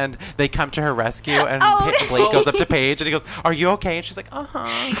animals and they come to her rescue, and Blake goes up to Paige and he goes, "Are you okay?" And she's like,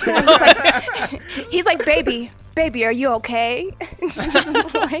 He's like, baby, are you okay?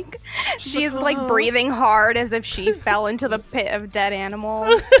 she's like breathing hard as if she fell into the pit of dead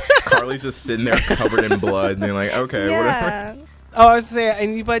animals. Carly's just sitting there covered in blood, and they're like, okay, whatever. Yeah. Oh, I was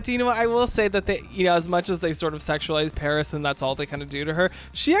saying, but you know what? I will say that they, as much as they sort of sexualize Paris and that's all they kind of do to her,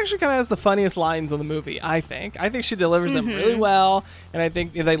 she actually kind of has the funniest lines in the movie. I think she delivers them really well, and I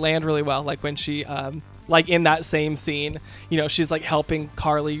think they land really well. Like when she, like in that same scene, she's like helping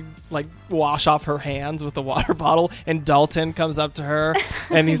Carly like wash off her hands with the water bottle, and Dalton comes up to her,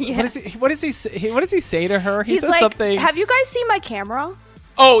 and he's what does he say to her? He He's says like, something. have you guys seen my camera?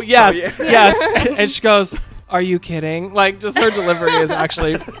 Oh yes, Oh, yeah. yes, and she goes, "Are you kidding?" Like, just her delivery is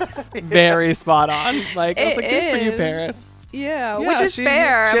actually very spot on. Like, I was like, good for you, is. Paris. Yeah, Yeah, which is she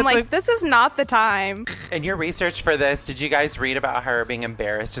fair. had I'm like, like- this is not the time. In your research for this, did you guys read about her being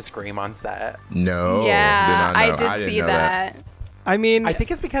embarrassed to scream on set? No. yeah, did not know. I did didn't see know that. I mean, I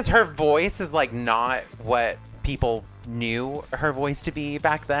think it's because her voice is like not what people knew her voice to be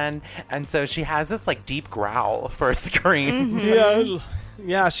back then, and so she has this like deep growl for a scream.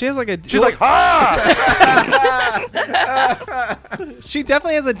 yeah, she has like a. She's like, she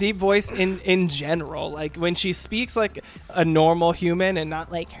definitely has a deep voice in general. Like when she speaks like a normal human and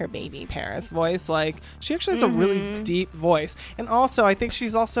not like her baby Paris voice. Like she actually has a really deep voice, and also I think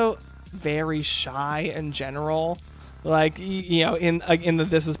she's also very shy in general. Like in the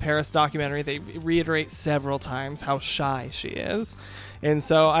This Is Paris documentary, they reiterate several times how shy she is, and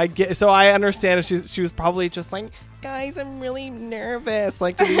so I understand if she was probably just like, guys, I'm really nervous,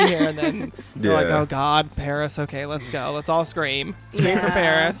 like to be here, and then they're like, Yeah. oh God, Paris, okay, let's go, let's all scream for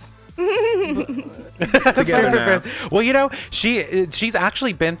Paris. Together now. well, she's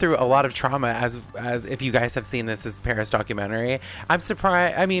actually been through a lot of trauma, as if you guys have seen This Is Paris documentary. I'm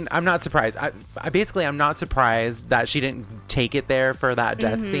surprised. I mean, I'm not surprised. I'm not surprised that she didn't take it there for that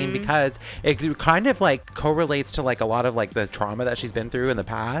death scene, because it kind of like correlates to like a lot of like the trauma that she's been through in the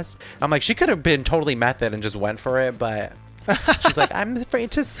past. I'm like, she could have been totally method and just went for it, but she's like, I'm afraid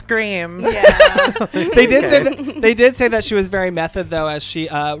to scream. Yeah. They did say that she was very method though, as she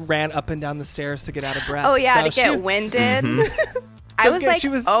ran up and down the stairs to get out of breath. Oh yeah, So to get she- winded. I So was good, like, she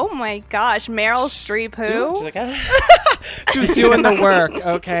was- oh my gosh, Meryl Streep who? She's like, She was doing the work,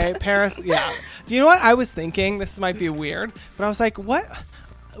 okay? Paris, yeah. Do you know what I was thinking? This might be weird, but I was like, what?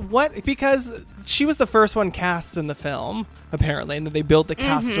 Because she was the first one cast in the film, apparently, and then they built the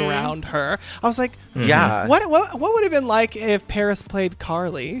cast around her. I was like, yeah. what would have been like if Paris played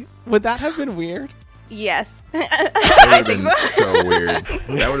Carly? Would that have been weird? Yes. That would have been so weird.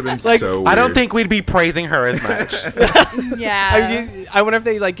 That would have been Like, so weird. I don't think we'd be praising her as much. Yeah. I wonder if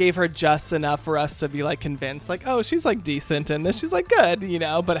they like gave her just enough for us to be like convinced, like, oh, she's like decent in this, she's like good,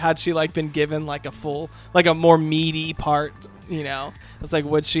 But had she like been given like a full, like a more meaty part, it's like,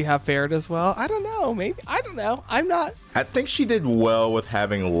 would she have fared as well? I don't know. Maybe, I don't know. I'm not. I think she did well with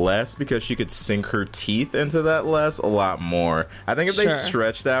having less, because she could sink her teeth into that less a lot more. I think if they Sure.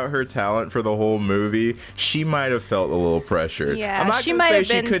 stretched out her talent for the whole movie, she might have felt a little pressured. I'm Yeah, not she gonna might say have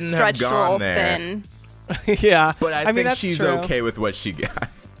she been couldn't have stretched a gone little there, thin. Yeah, but I mean think that's she's true. okay with what she got.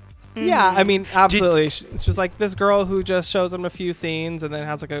 Yeah, I mean, absolutely. She's like this girl who just shows them a few scenes and then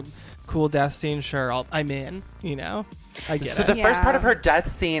has like a cool death scene. Sure, I'm in. I get So it. the first part of Yeah. her death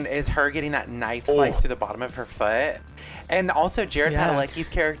scene is her getting that knife slice through the bottom of her foot. And also Jared Yes. Padalecki's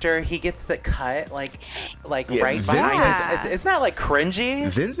character, he gets the cut like Yeah, right behind Vincent's- his. Isn't that like cringy?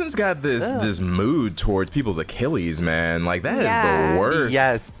 Vincent's got this mood towards people's Achilles, man. Like that is Yeah. the worst.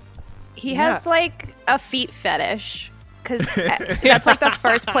 Yes. He Yeah. has like a feet fetish. Because that's like the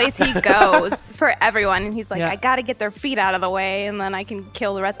first place he goes for everyone. And he's like, Yeah. I got to get their feet out of the way and then I can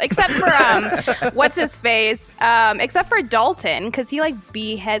kill the rest. Except for, what's his face? Except for Dalton, because he like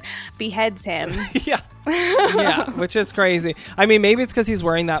beheads him. Yeah. Yeah, which is crazy. I mean, maybe it's because he's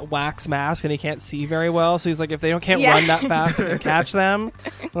wearing that wax mask and he can't see very well. So he's like, if they can't Yeah. run that fast, they can catch them.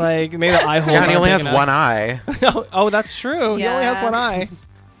 Like maybe the eye holes. Yeah, and he aren't only has big enough. one eye. Oh, that's true. He only has Yeah. one eye.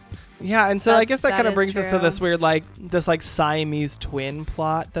 Yeah, and so I That's- guess that that kind of is brings us to true. this weird, like, Siamese twin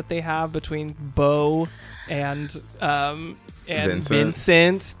plot that they have between Bo and Vincent.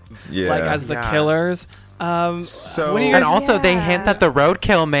 Vincent, Yeah. like as the Yeah. killers. So what do you And guys? also, they Yeah. hint that the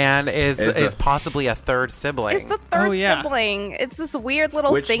Roadkill Man is the- possibly a third sibling. It's the third Oh, yeah. sibling. It's this weird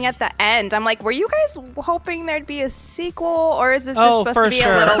little Which- thing at the end. I'm like, were you guys hoping there'd be a sequel, or is this just Oh, supposed for to be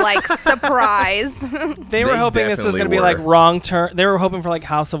sure. a little like surprise? They were They hoping this was definitely going to be were. like Wrong Turn. They were hoping for like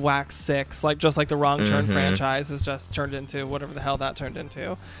House of Wax 6, like just like the Wrong Turn Mm-hmm. franchise has just turned into whatever the hell that turned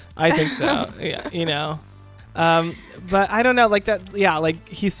into. I think so. Yeah, you know. But I don't know, like that. Yeah, like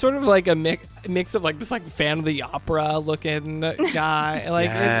he's sort of like a mix of like this like Fan of the Opera looking guy, like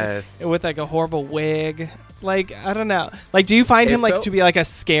Yes. with like a horrible wig. Like I don't know. Like, do you find It him like felt- to be like a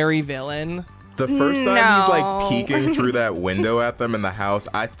scary villain? the first time he's No. like peeking through that window at them in the house,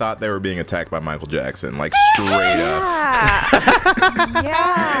 I thought they were being attacked by Michael Jackson, like straight up. Yeah,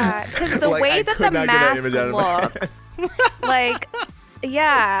 yeah. Because the Like, I way that could the not get that mask image out of my looks, like,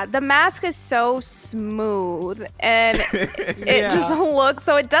 yeah, the mask is so smooth, and it Yeah. just looks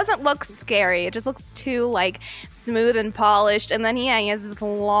so. It doesn't look scary. It just looks too like smooth and polished. And then he has this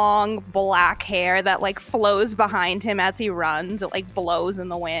long black hair that like flows behind him as he runs. It like blows in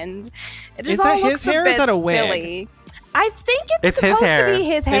the wind. It just Is all that looks his hair or a is bit that a wig? silly. I think It's it's his supposed hair. to be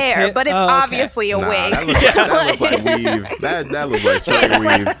his It's hair, his- but it's oh, okay. obviously a Nah, wig. that looks like weave. That looks like straight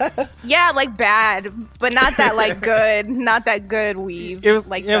weave. Yeah, like bad, but not that like good, not that good weave. It was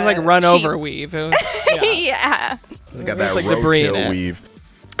like it was like the run cheap- over weave. It was, yeah. Yeah. Got There's, that like, debris in roadkill it. weave.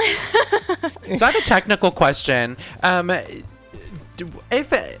 So I have a technical question.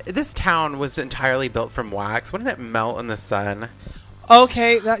 If this town was entirely built from wax, wouldn't it melt in the sun?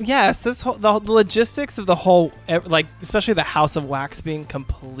 Okay, yes, this whole the logistics of the whole, like especially the House of Wax being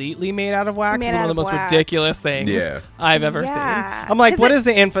completely made out of wax Made is one out of the of most wax. ridiculous things Yeah. I've ever Yeah. seen. I'm like, 'Cause what it- is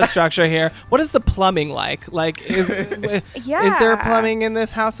the infrastructure here? What is the plumbing like? Like, is there Yeah. plumbing in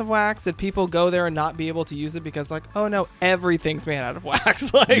this House of Wax? Did people go there and not be able to use it because like, oh no, everything's made out of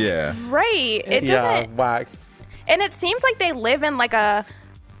wax? Like, Yeah. Right. It doesn't, wax. and it seems like they live in like a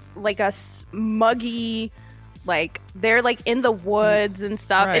smuggy, like they're like in the woods and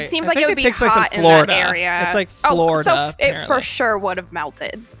stuff. Right. It seems I like think it would it be takes place in hot in Florida. that area. It's like Oh, Florida, so it for apparently. sure would have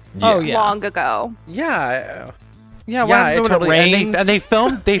melted Oh yeah, long ago. Yeah. yeah. What Yeah, happens it when totally. it rains? And they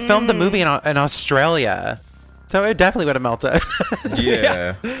filmed the movie in Australia, so it definitely would have melted.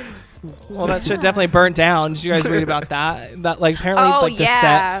 Yeah. Well, that shit definitely burnt down. Did you guys read about that? That like apparently Oh like the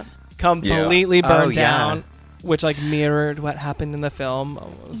yeah. set completely Yeah. burned Oh, yeah. down, which like mirrored what happened in the film.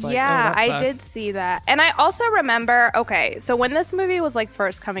 It was like, yeah, oh, that I sucks. did see that. And I also remember, okay, so when this movie was like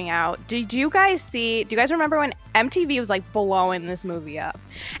first coming out, do you guys remember when MTV was like blowing this movie up?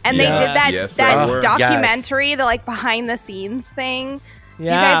 And they Yes. did that Yes, they were. documentary, the like behind the scenes thing. Do you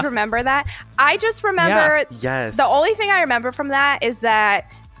Yeah. guys remember that? I just remember Yes. the only thing I remember from that is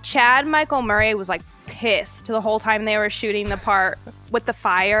that Chad Michael Murray was like pissed the whole time they were shooting the part with the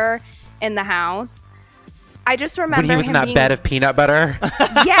fire in the house. I just remember when he was in him that being, bed of peanut butter.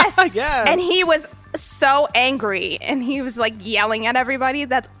 yes, Yes. and he was so angry and he was like yelling at everybody.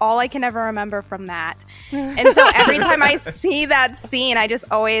 That's all I can ever remember from that. And so every time I see that scene, I just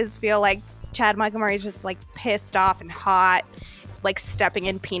always feel like Chad Michael Murray's just like pissed off and hot, like stepping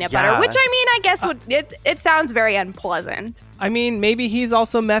in peanut Yeah. butter, which I mean, I guess it sounds very unpleasant. I mean, maybe he's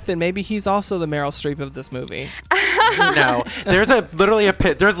also method. Maybe he's also the Meryl Streep of this movie. No, there's literally a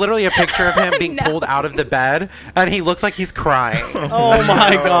picture of him being No. pulled out of the bed, and he looks like he's crying. Oh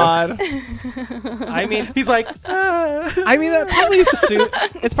my god. I mean, He's like, "Ah." that probably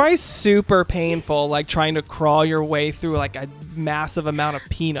it's probably super painful, like trying to crawl your way through like a massive amount of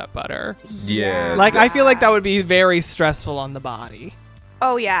peanut butter. Yeah. Like, I feel like that would be very stressful on the body.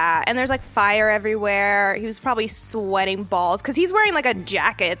 Oh yeah, and there's like fire everywhere. He was probably sweating balls because he's wearing like a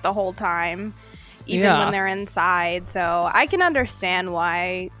jacket the whole time, even Yeah. when they're inside. So I can understand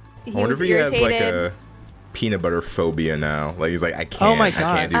why he I wonder was if he has irritated. like a peanut butter phobia now. Like he's like, I can't. Oh my I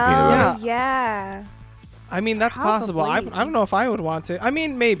God. can't do Oh peanut butter. yeah. I mean, that's possible. I Probably. don't know if I would want to. I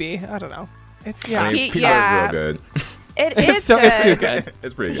mean, maybe. I don't know. It's yeah. I mean, He- peanut yeah. butter's real good. It it's is so good. it's too good.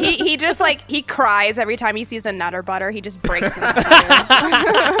 It's pretty good. He just like he cries every time he sees a Nutter Butter. He just breaks into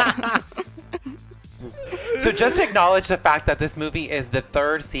tears. So just to acknowledge the fact that this movie is the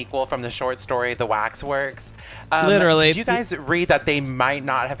third sequel from the short story The Waxworks. Literally. Did you guys read that they might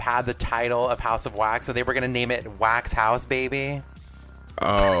not have had the title of House of Wax, so they were going to name it Wax House Baby?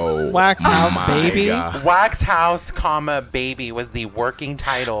 Oh. Wax House my Baby. God. Wax House, Baby was the working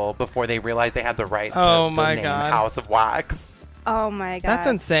title before they realized they had the rights Oh to my the name God. House of Wax. Oh my god, That's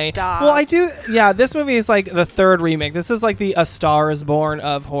insane. Stop. Well, I do. Yeah, this movie is like the third remake. This is like the A Star Is Born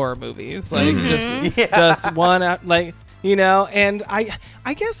of horror movies. Like Yeah. just one. Like you know. And I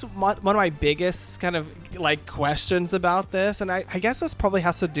guess one of my biggest kind of like questions about this, and I guess this probably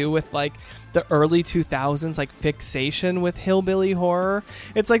has to do with like the early 2000s like fixation with hillbilly horror.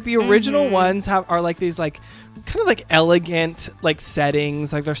 It's like the original ones are like these like kind of like elegant like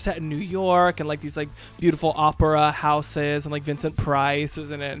settings, like they're set in New York and like these like beautiful opera houses, and like Vincent Price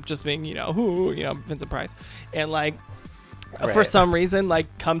is in it, just being Vincent Price. And like for some reason, like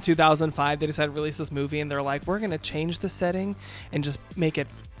come 2005 they decided to release this movie, and they're like, we're gonna change the setting and just make it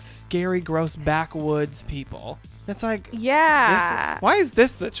scary, gross backwoods people. It's like, why is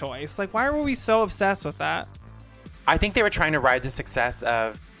this the choice? Like, why were we so obsessed with that? I think they were trying to ride the success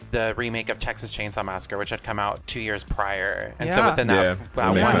of the remake of Texas Chainsaw Massacre, which had come out 2 years prior. And so within that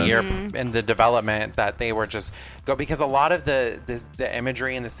that makes 1 year sense. in the development, that they were just because a lot of the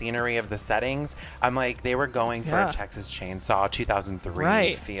imagery and the scenery of the settings, I'm like, they were going for a Texas Chainsaw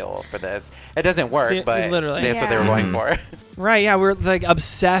 2003 feel for this. It doesn't work, but literally. that's what they were going for. Right, yeah, we're like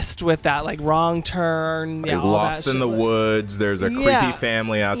obsessed with that, like wrong turn, Like, lost in the woods. There's a creepy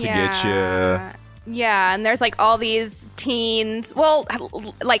family out to get you. Yeah, and there's like all these teens, well,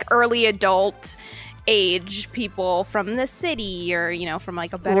 like early adult age people from the city, or from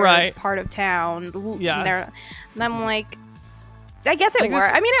like a better part of town. Yeah, and I'm like, I guess it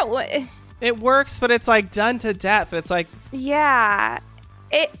works. I mean, it works, but it's like done to death. It's like, this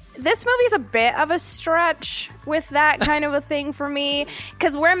movie's a bit of a stretch with that kind of a thing for me,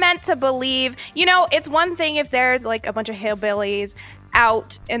 because we're meant to believe, it's one thing if there's like a bunch of hillbillies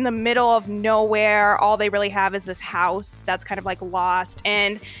out in the middle of nowhere, all they really have is this house that's kind of like lost,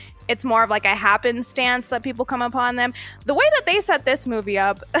 and it's more of like a happenstance that people come upon them. The way that they set this movie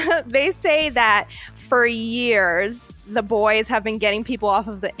up, they say that for years the boys have been getting people off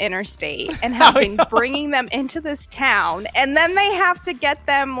of the interstate and have been bringing them into this town, and then they have to get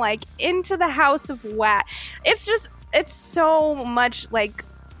them like into the House of Wax. It's so much like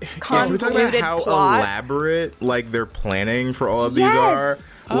convoluted can we talk about how plot. Elaborate like their planning for all of these are?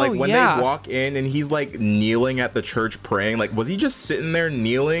 Like when they walk in and he's like kneeling at the church praying, like was he just sitting there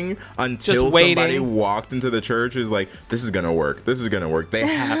kneeling until somebody walked into the church? Is like, this is gonna work, they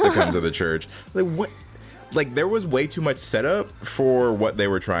have to come to the church. Like what? Like there was way too much setup for what they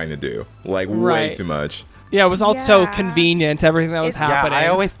were trying to do, like way too much. Yeah, it was all so convenient, everything that was happening. Yeah, I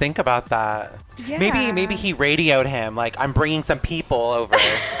always think about that. Yeah. Maybe he radioed him, like, I'm bringing some people over.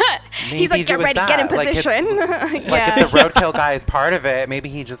 He's like, get ready, get in position. Like if the roadkill guy is part of it, maybe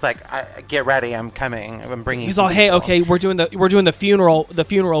he just like, get ready, I'm coming, I'm bringing. He's all, hey, people. Okay, we're doing the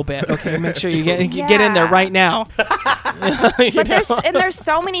funeral bit. Okay, make sure you get in there right now. But there's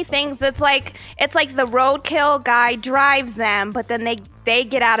so many things. It's like the roadkill guy drives them, but then they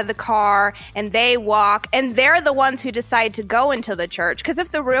get out of the car and they walk, and they're the ones who decide to go into the church. Because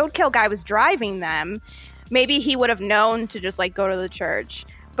if the roadkill guy was driving them, maybe he would have known to just like go to the church.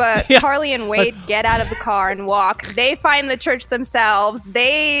 But Carly and Wade get out of the car and walk. They find the church themselves.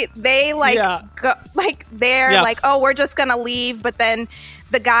 They like go, like they're like, oh, we're just gonna leave. But then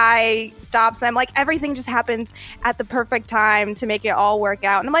the guy stops them. Like everything just happens at the perfect time to make it all work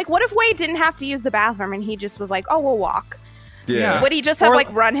out. And I'm like, what if Wade didn't have to use the bathroom and he just was like, oh, we'll walk? Yeah. Would he just have like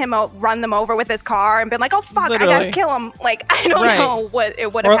run them over with his car and been like, oh fuck, literally. I gotta kill him? Like I don't know what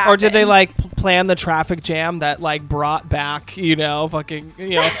it would have happened. Or did they like plan the traffic jam that like brought back Blake and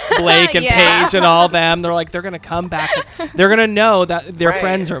Paige and all them? They're like, they're gonna come back. They're gonna know that their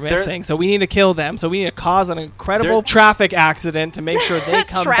friends are missing, so we need to kill them. So we need to cause an incredible traffic accident to make sure they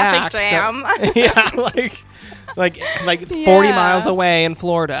come back. Traffic jam. So, like 40 miles away in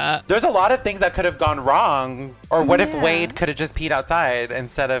Florida. There's a lot of things that could have gone wrong. Or what if Wade could have just peed outside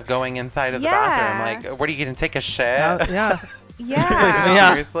instead of going inside of the bathroom? Like, what are you going to take a shit? Yeah.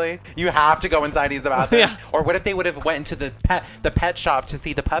 Seriously? You have to go inside use the bathroom? Yeah. Or what if they would have went into the pet shop to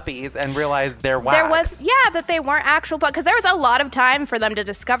see the puppies and realized they're wax? There was, that they weren't actual, because there was a lot of time for them to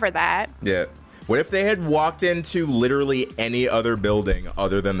discover that. Yeah. What if they had walked into literally any other building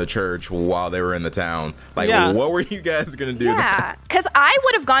other than the church while they were in the town? Like, what were you guys going to do? Yeah, because I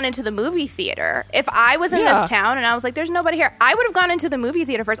would have gone into the movie theater. If I was in this town and I was like, there's nobody here, I would have gone into the movie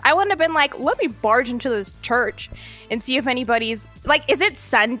theater first. I wouldn't have been like, let me barge into this church and see if anybody's... Like, is it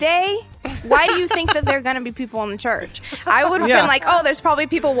Sunday? Why do you think that there are going to be people in the church? I would have been like, oh, there's probably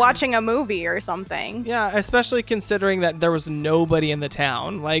people watching a movie or something. Yeah, especially considering that there was nobody in the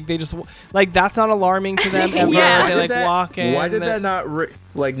town. Like, they just... Like, that's not alarming to them ever. They walk in. Why did that not...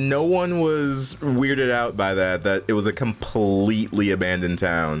 like, no one was weirded out by that it was a completely abandoned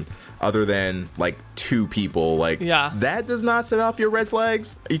town other than, like, two people. Like, that does not set off your red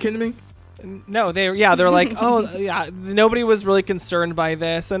flags? Are you kidding me? No, they're like, oh yeah, nobody was really concerned by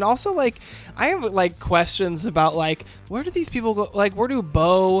this. And also, like, I have like questions about like, where do these people go? Like, where do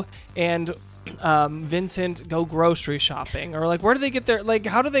Bo and Vincent go grocery shopping, or like where do they get their, like,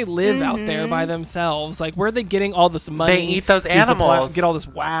 how do they live out there by themselves? Like, where are they getting all this money? They eat those to animals. get all this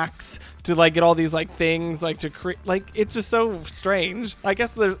wax to like get all these like things like to create, like, it's just so strange. I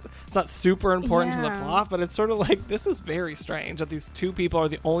guess it's not super important to the plot, but it's sort of like, this is very strange that these two people are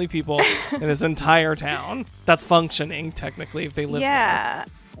the only people in this entire town that's functioning technically if they live there.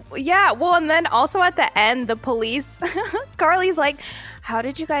 Yeah, well, and then also at the end, the police, Carly's like, how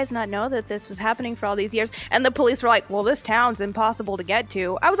did you guys not know that this was happening for all these years? And the police were like, well, this town's impossible to get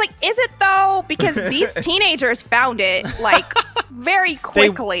to. I was like, is it though? Because these teenagers found it like very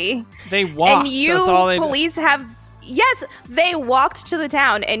quickly. They walked. And you that's all police have... Yes, they walked to the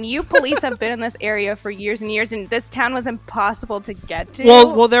town, and you police have been in this area for years and years, and this town was impossible to get to.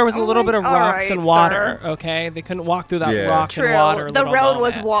 Well, there was a little bit of rocks and water. Sir. Okay, they couldn't walk through that Yeah. rock True. and water. The little road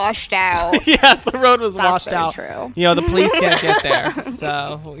was moment. washed out. Yes, the road was That's washed very out. true. You know, the police can't get there,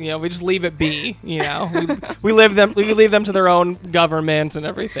 so we just leave it be. You know, we leave them to their own government and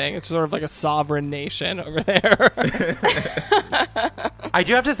everything. It's sort of like a sovereign nation over there. I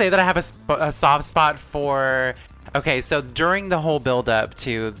do have to say that I have a soft spot for. Okay, so during the whole build-up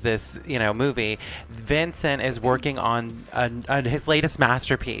to this, movie, Vincent is working on his latest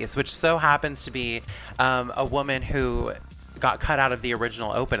masterpiece, which so happens to be a woman who got cut out of the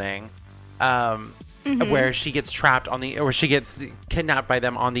original opening, where she gets trapped or she gets kidnapped by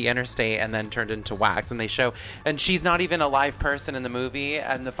them on the interstate and then turned into wax. And she's not even a live person in the movie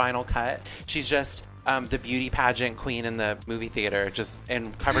and the final cut. She's just the beauty pageant queen in the movie theater, just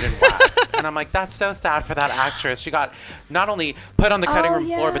covered in wax. And I'm like, that's so sad for that actress. She got not only put on the cutting room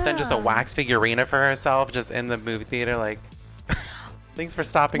floor, but then just a wax figurine of herself just in the movie theater. Like, thanks for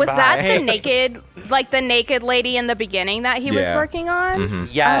stopping by. Was that the naked lady in the beginning that he was Yeah. working on? Mm-hmm.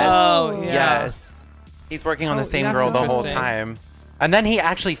 Yes. Oh, yeah. Yes. He's working on the same that's girl the whole interesting. time. And then he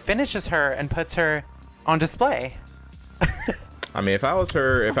actually finishes her and puts her on display. I mean, if I was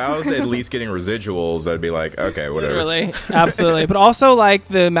at least getting residuals, I'd be like, okay, whatever. Literally, absolutely. But also, like,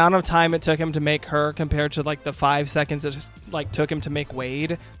 the amount of time it took him to make her compared to like the 5 seconds it like took him to make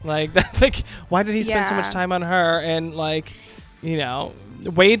Wade. Like, why did he spend so much Yeah. time on her? And like,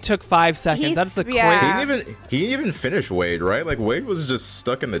 Wade took 5 seconds. That's the yeah. He didn't even finish Wade, right? Like, Wade was just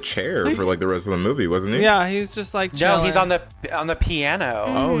stuck in the chair for like the rest of the movie, wasn't he? Yeah, he's just like No, chilling. he's on the piano.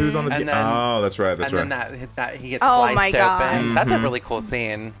 Oh, he was on the. And then- Oh, that's right. That's and right. then that he gets Oh my sliced God. open. That's a really cool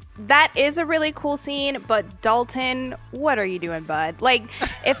scene. That is a really cool scene, but Dalton, what are you doing, bud? Like,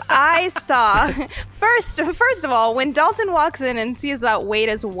 if I saw first of all, when Dalton walks in and sees that Wade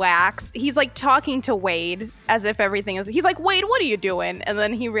is wax, he's like talking to Wade as if everything is. He's like, Wade, what are you doing? And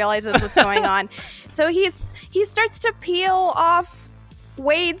then he realizes what's going on. So he starts to peel off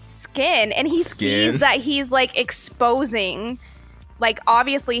Wade's skin, and he sees that he's like exposing. Like,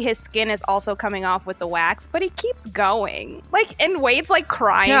 obviously, his skin is also coming off with the wax, but he keeps going. Like, and Wade's, like,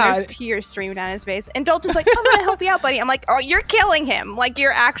 crying. Yeah. There's tears streaming down his face. And Dalton's like, I'm going to help you out, buddy. I'm like, oh, you're killing him. Like,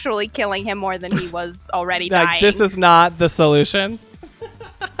 you're actually killing him more than he was already like, dying. this is not the solution.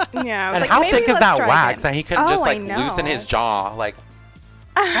 Yeah. I was And like, how maybe thick is let's that try wax again. that he couldn't Oh, just, I like, know. loosen his jaw? Like,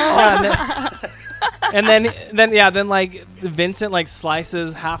 And then like Vincent like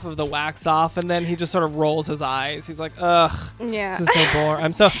slices half of the wax off, and then he just sort of rolls his eyes. He's like, ugh, Yeah. this is so bored.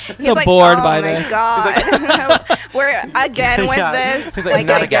 I'm so He's like, bored oh by my this. God. We're again with Yeah. this. He's like, Like,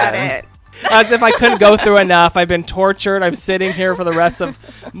 not I get again. it. As if I couldn't go through enough. I've been tortured. I'm sitting here for the rest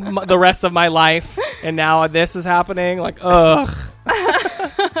of my life, and now this is happening. Like, ugh.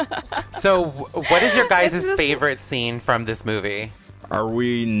 so what is your guys' It's just- favorite scene from this movie? Are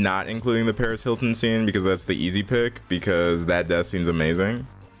we not including the Paris Hilton scene because that's the easy pick? Because that death seems amazing.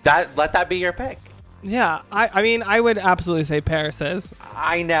 Let that be your pick. Yeah, I mean, I would absolutely say Paris's.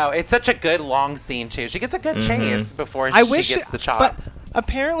 I know. It's such a good long scene, too. She gets a good chase before I she wish, gets the chop. but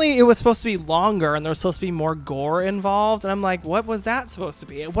apparently it was supposed to be longer, and there was supposed to be more gore involved. And I'm like, what was that supposed to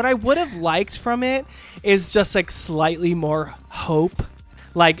be? What I would have liked from it is just like slightly more hope.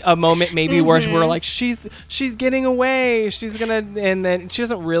 Like a moment maybe where we're like, she's getting away, she's gonna, and then she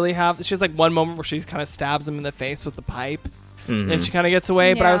doesn't really have. She has like one moment where she kind of stabs him in the face with the pipe. And she kind of gets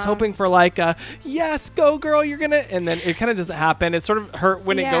away, but I was Yeah. hoping for like a, yes, go girl, you're gonna, and then it kind of doesn't happen. It's sort of her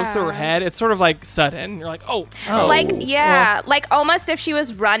when it goes through her Yeah. head. It's sort of like sudden. You're like, oh. Like, Oh. yeah, like almost if she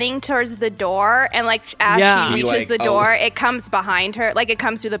was running towards the door, and like as Yeah. she Be reaches like, the oh. door, it comes behind her, like it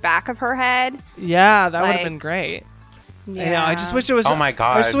comes through the back of her head. Yeah, that would have Like, been great. Yeah. I know. I just wish it was. Oh my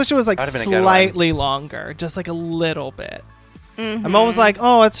God. I just wish it was like That would've been a good one. slightly longer, just like a little bit. I'm almost like,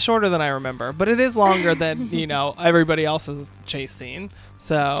 oh, it's shorter than I remember, but it is longer than everybody else's chase scene.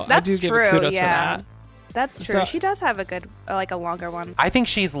 So I That's do give true, it kudos yeah. for that. That's true. So- She does have a good, a longer one. I think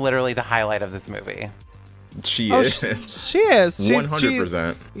she's literally the highlight of this movie. She Oh, is. she is. She's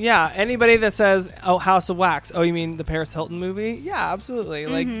 100%. Yeah, anybody that says, "Oh, House of Wax," oh, you mean the Paris Hilton movie? Yeah, absolutely.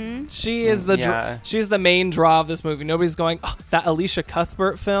 Like she is the Yeah. she's the main draw of this movie. Nobody's going, "Oh, that Alicia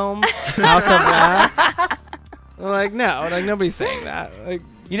Cuthbert film, House of Wax." Like no, nobody's saying that. Like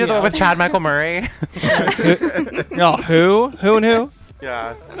You know the one with Chad Michael Murray? who and who?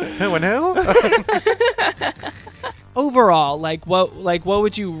 Yeah. Who and who? Overall, what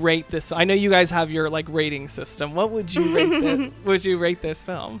would you rate this? I know you guys have your rating system. What would you rate this? Would you rate this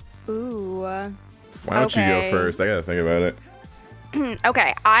film? Ooh. Why don't you Okay. go first? I gotta think about it.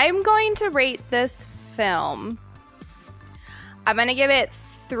 Okay, I'm going to rate this film. I'm going to give it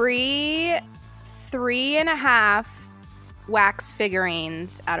 3.5 wax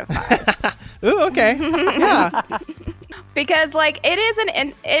figurines out of 5. Ooh, okay, yeah. Because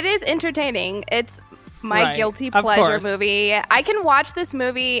it is entertaining. It's my Right, guilty of pleasure course. movie. I can watch this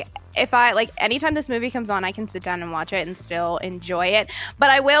movie if anytime this movie comes on, I can sit down and watch it and still enjoy it. But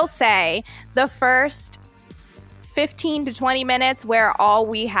I will say the first 15 to 20 minutes where all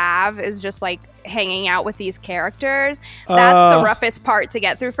we have is just hanging out with these characters, that's the roughest part to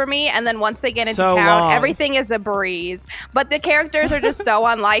get through for me. And then once they get into So town, long. everything is a breeze. But the characters are just so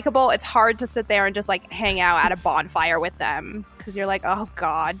unlikable. It's hard to sit there and just hang out at a bonfire with them because you're like, oh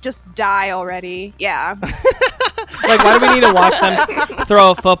god, just die already. Yeah. Why do we need to watch them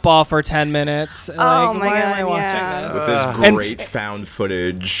throw a football for 10 minutes? Oh my why am I God, watching yeah. this? With this And- great found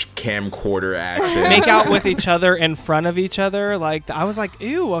footage camcorder action. Make out with each other in front of each other. I was like,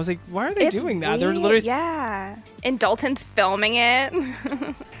 ew. I was like, why are they It's doing that? They're weird, literally yeah. And Dalton's filming it.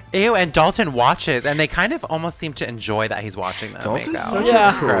 Ew, and Dalton watches, and they kind of almost seem to enjoy that he's watching them. Dalton's make out. such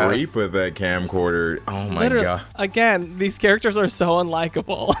Yeah. a creep with that camcorder. Oh my literally, god. again, these characters are so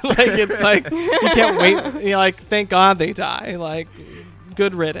unlikable. It's you can't wait. Thank God they die.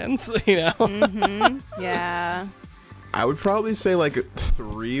 Good riddance. Yeah. I would probably say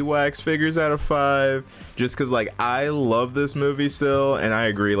 3 wax figures out of 5, just because I love this movie still, and I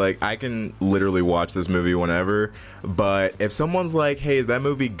agree. I can literally watch this movie whenever. But if someone's like, "Hey, is that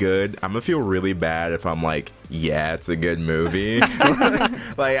movie good?" I'm gonna feel really bad if I'm like, "Yeah, it's a good movie."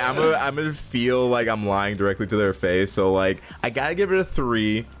 I'm gonna feel like I'm lying directly to their face. So I gotta give it a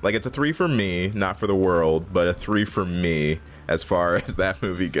 3. It's a 3 for me, not for the world, but a 3 for me as far as that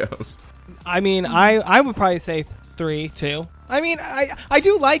movie goes. I mean, I would probably say 3 too. I mean, I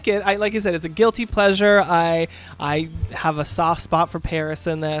do like it. Like I said, it's a guilty pleasure. I have a soft spot for Paris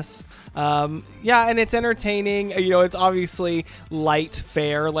in this. Yeah, and it's entertaining. It's obviously light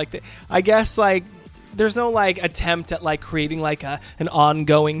fare. I guess there's no attempt at creating an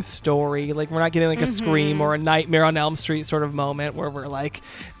ongoing story. We're not getting a Scream or a Nightmare on Elm Street sort of moment where we're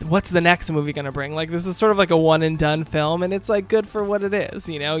what's the next movie gonna bring? This is sort of a one and done film, and it's good for what it is.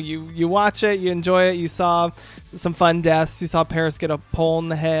 You watch it, you enjoy it. You saw some fun deaths. You saw Paris get a pole in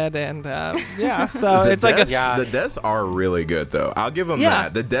the head, and yeah. So The it's like a Yeah. The deaths are really good, though. I'll give them Yeah.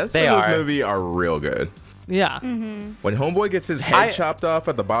 that. The deaths They in this are. movie are real good. yeah. When Homeboy gets his head chopped off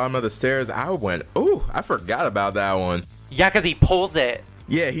at the bottom of the stairs, I went, "Ooh, I forgot about that one." Yeah, because he pulls it.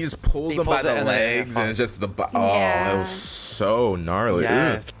 Yeah, he just pulls He them pulls by it the and then it legs, and it's just the oh, Yeah. it was so gnarly.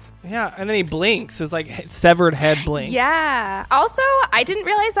 Yes. Yeah, and then he blinks. His severed head blinks. Yeah. Also, I didn't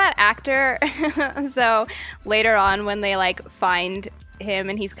realize that actor. So later on, when they find him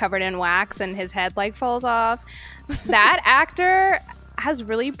and he's covered in wax and his head falls off, that actor has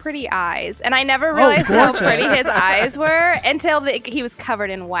really pretty eyes, and I never realized how gorgeous. pretty his eyes were until he was covered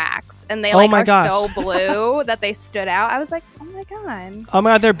in wax, and they Oh my are gosh. so blue that they stood out. I was like, oh my god. Oh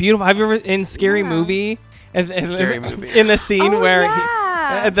my god, they're beautiful. Have you ever in Scary Yeah. Movie? Scary Movie. In the scene Oh, where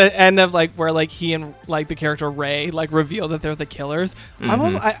yeah. at the end of where he and the character Ray reveal that they're the killers.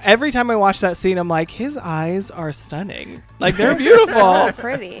 Every time I watch that scene, I'm like, his eyes are stunning. They're beautiful. So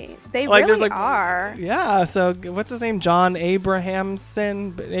pretty. They There's, really are. Yeah. So what's his name? John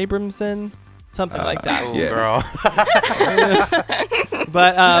Abramson, something like that. Oh, Yeah. girl.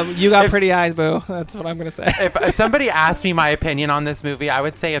 But you got pretty eyes, boo. That's what I'm gonna say. If somebody asked me my opinion on this movie, I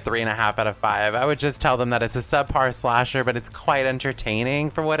would say a 3.5 out of 5. I would just tell them that it's a subpar slasher, but it's quite entertaining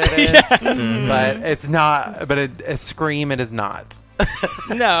for what it is. But it's not. But a Scream, it is not.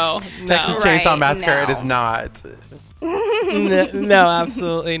 No. Texas Right, Chainsaw Massacre, it no. is not. No,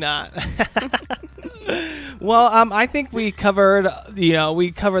 absolutely not. Well, I think we covered,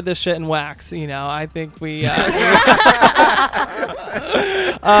 we covered this shit in wax. I think we,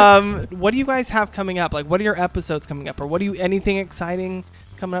 What do you guys have coming up? Like, what are your episodes coming up, or anything exciting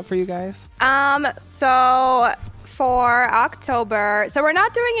coming up for you guys? So for October, so we're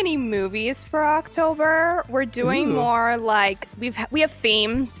not doing any movies for October. We're doing more like we have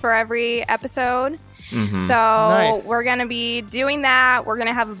themes for every episode. Mm-hmm. So Nice. we're gonna be doing that. We're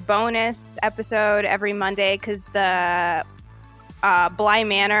gonna have a bonus episode every Monday because the Bly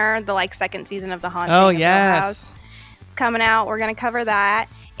Manor, the second season of the Haunting Oh of Hill yes. House, is coming out. We're gonna cover that,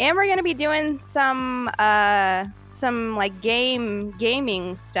 and we're gonna be doing some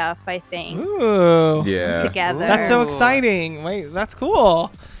gaming stuff. I think Ooh. Yeah. together. That's so Ooh. exciting. Wait, that's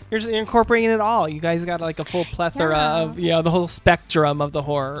cool. You're incorporating it all. You guys got a full plethora of, the whole spectrum of the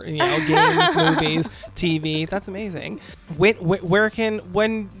horror, games, movies, TV. That's amazing. When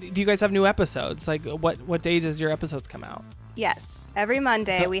do you guys have new episodes? Like what day does your episodes come out? Yes, every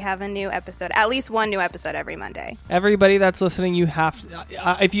Monday we have a new episode. At least one new episode every Monday. Everybody that's listening, you have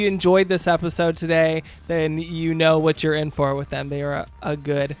if you enjoyed this episode today, then you know what you're in for with them. They are a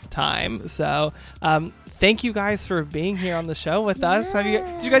good time. So, thank you guys for being here on the show with us.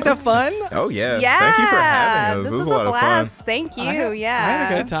 Did you guys have fun? Oh yeah. Yeah, Thank you for having us. This This was was a lot of fun. blast. Thank you. I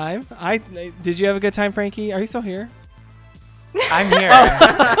had a good time. Did you have a good time, Frankie? Are you still here? I'm here.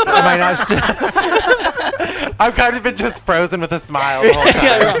 Am I not? I've kind of been just frozen with a smile the whole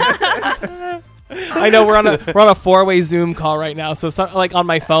time. I know we're on a 4-way Zoom call right now, so on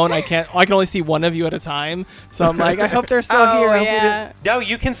my phone I can only see one of you at a time. So I'm like, I hope they're still here. I hope we didn't- No,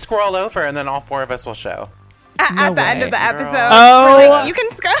 you can scroll over and then all four of us will show. At the end way. of the episode, Oh. we're like, you can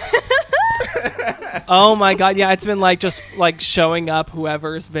scroll. Oh my god, yeah, it's been just showing up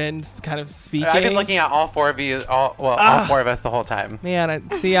whoever's been kind of speaking. I've been looking at all four of you, all four of us the whole time. Man, I'm a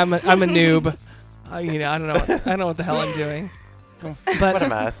noob. I don't know what the hell I'm doing. But What a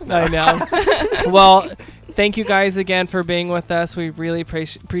mess. I know. Well, thank you guys again for being with us. We really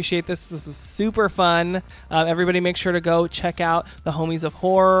appreciate this. This was super fun. Everybody make sure to go check out the Homies of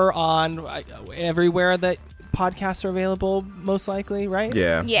Horror on everywhere that podcasts are available, most likely, right?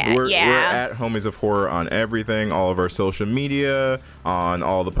 Yeah. Yeah, We're yeah. at Homies of Horror on everything, all of our social media, on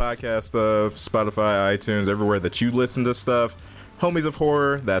all the podcast stuff, Spotify, iTunes, everywhere that you listen to stuff. Homies of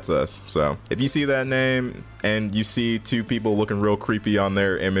Horror, that's us. So if you see that name and you see two people looking real creepy on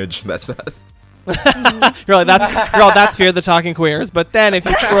their image, that's us. You're like, that's Fear the Talking Queers. But then if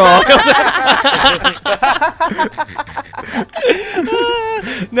you scroll,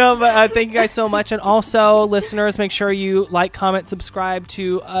 no, but thank you guys so much. And also, listeners, make sure you like, comment, subscribe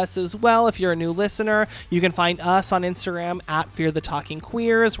to us as well. If you're a new listener, you can find us on Instagram at Fear the Talking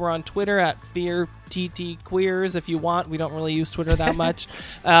Queers. We're on Twitter at Fear TT Queers if you want. We don't really use Twitter that much.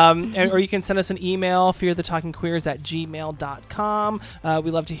 Or you can send us an email, fearthetalkingqueers@gmail.com.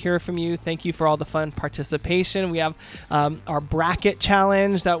 We love to hear from you. Thank you for all the fun participation. We have our bracket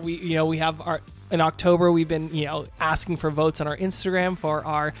challenge that we have in October. We've been, asking for votes on our Instagram for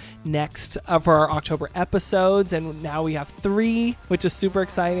our for our October episodes, and now we have 3, which is super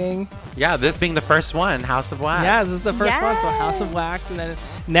exciting. Yeah, this being the first one, House of Wax. Yeah, this is the first one, so Yes. House of Wax, and then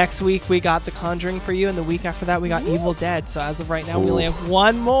next week we got The Conjuring for you, and the week after that we got Evil Dead. So as of right now, we only have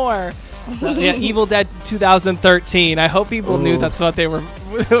one more. So yeah, Evil Dead 2013. I hope people knew that's what they were.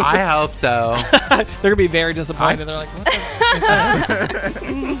 I hope so. They're gonna be very disappointed. They're like, what the?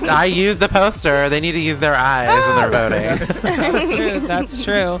 I use the poster. They need to use their eyes when they're voting. That's true. That's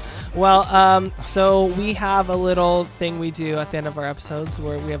true. Well, so we have a little thing we do at the end of our episodes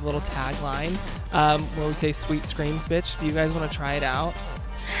where we have a little tagline where we say "Sweet screams, bitch." Do you guys want to try it out?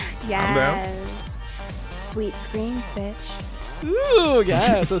 I'm down. Yes. Sweet screams, bitch. Ooh,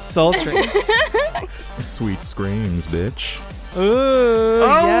 yes, it's sultry. Sweet screams, bitch. Ooh,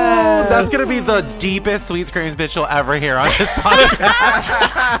 Oh, yes. that's going to be the deepest Sweet Screams bitch you'll ever hear on this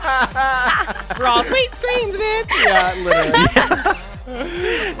podcast. We're all sweet screams, bitch. Yeah, literally.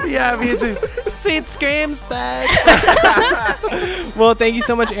 Yeah, me too. Sweet Screams bitch. Well, thank you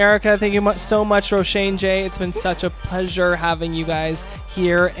so much, Erica. Thank you so much, Roshane J. It's been such a pleasure having you guys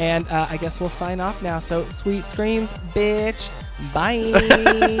here, and I guess we'll sign off now. So, sweet screams, bitch.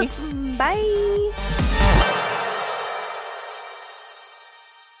 Bye. Bye.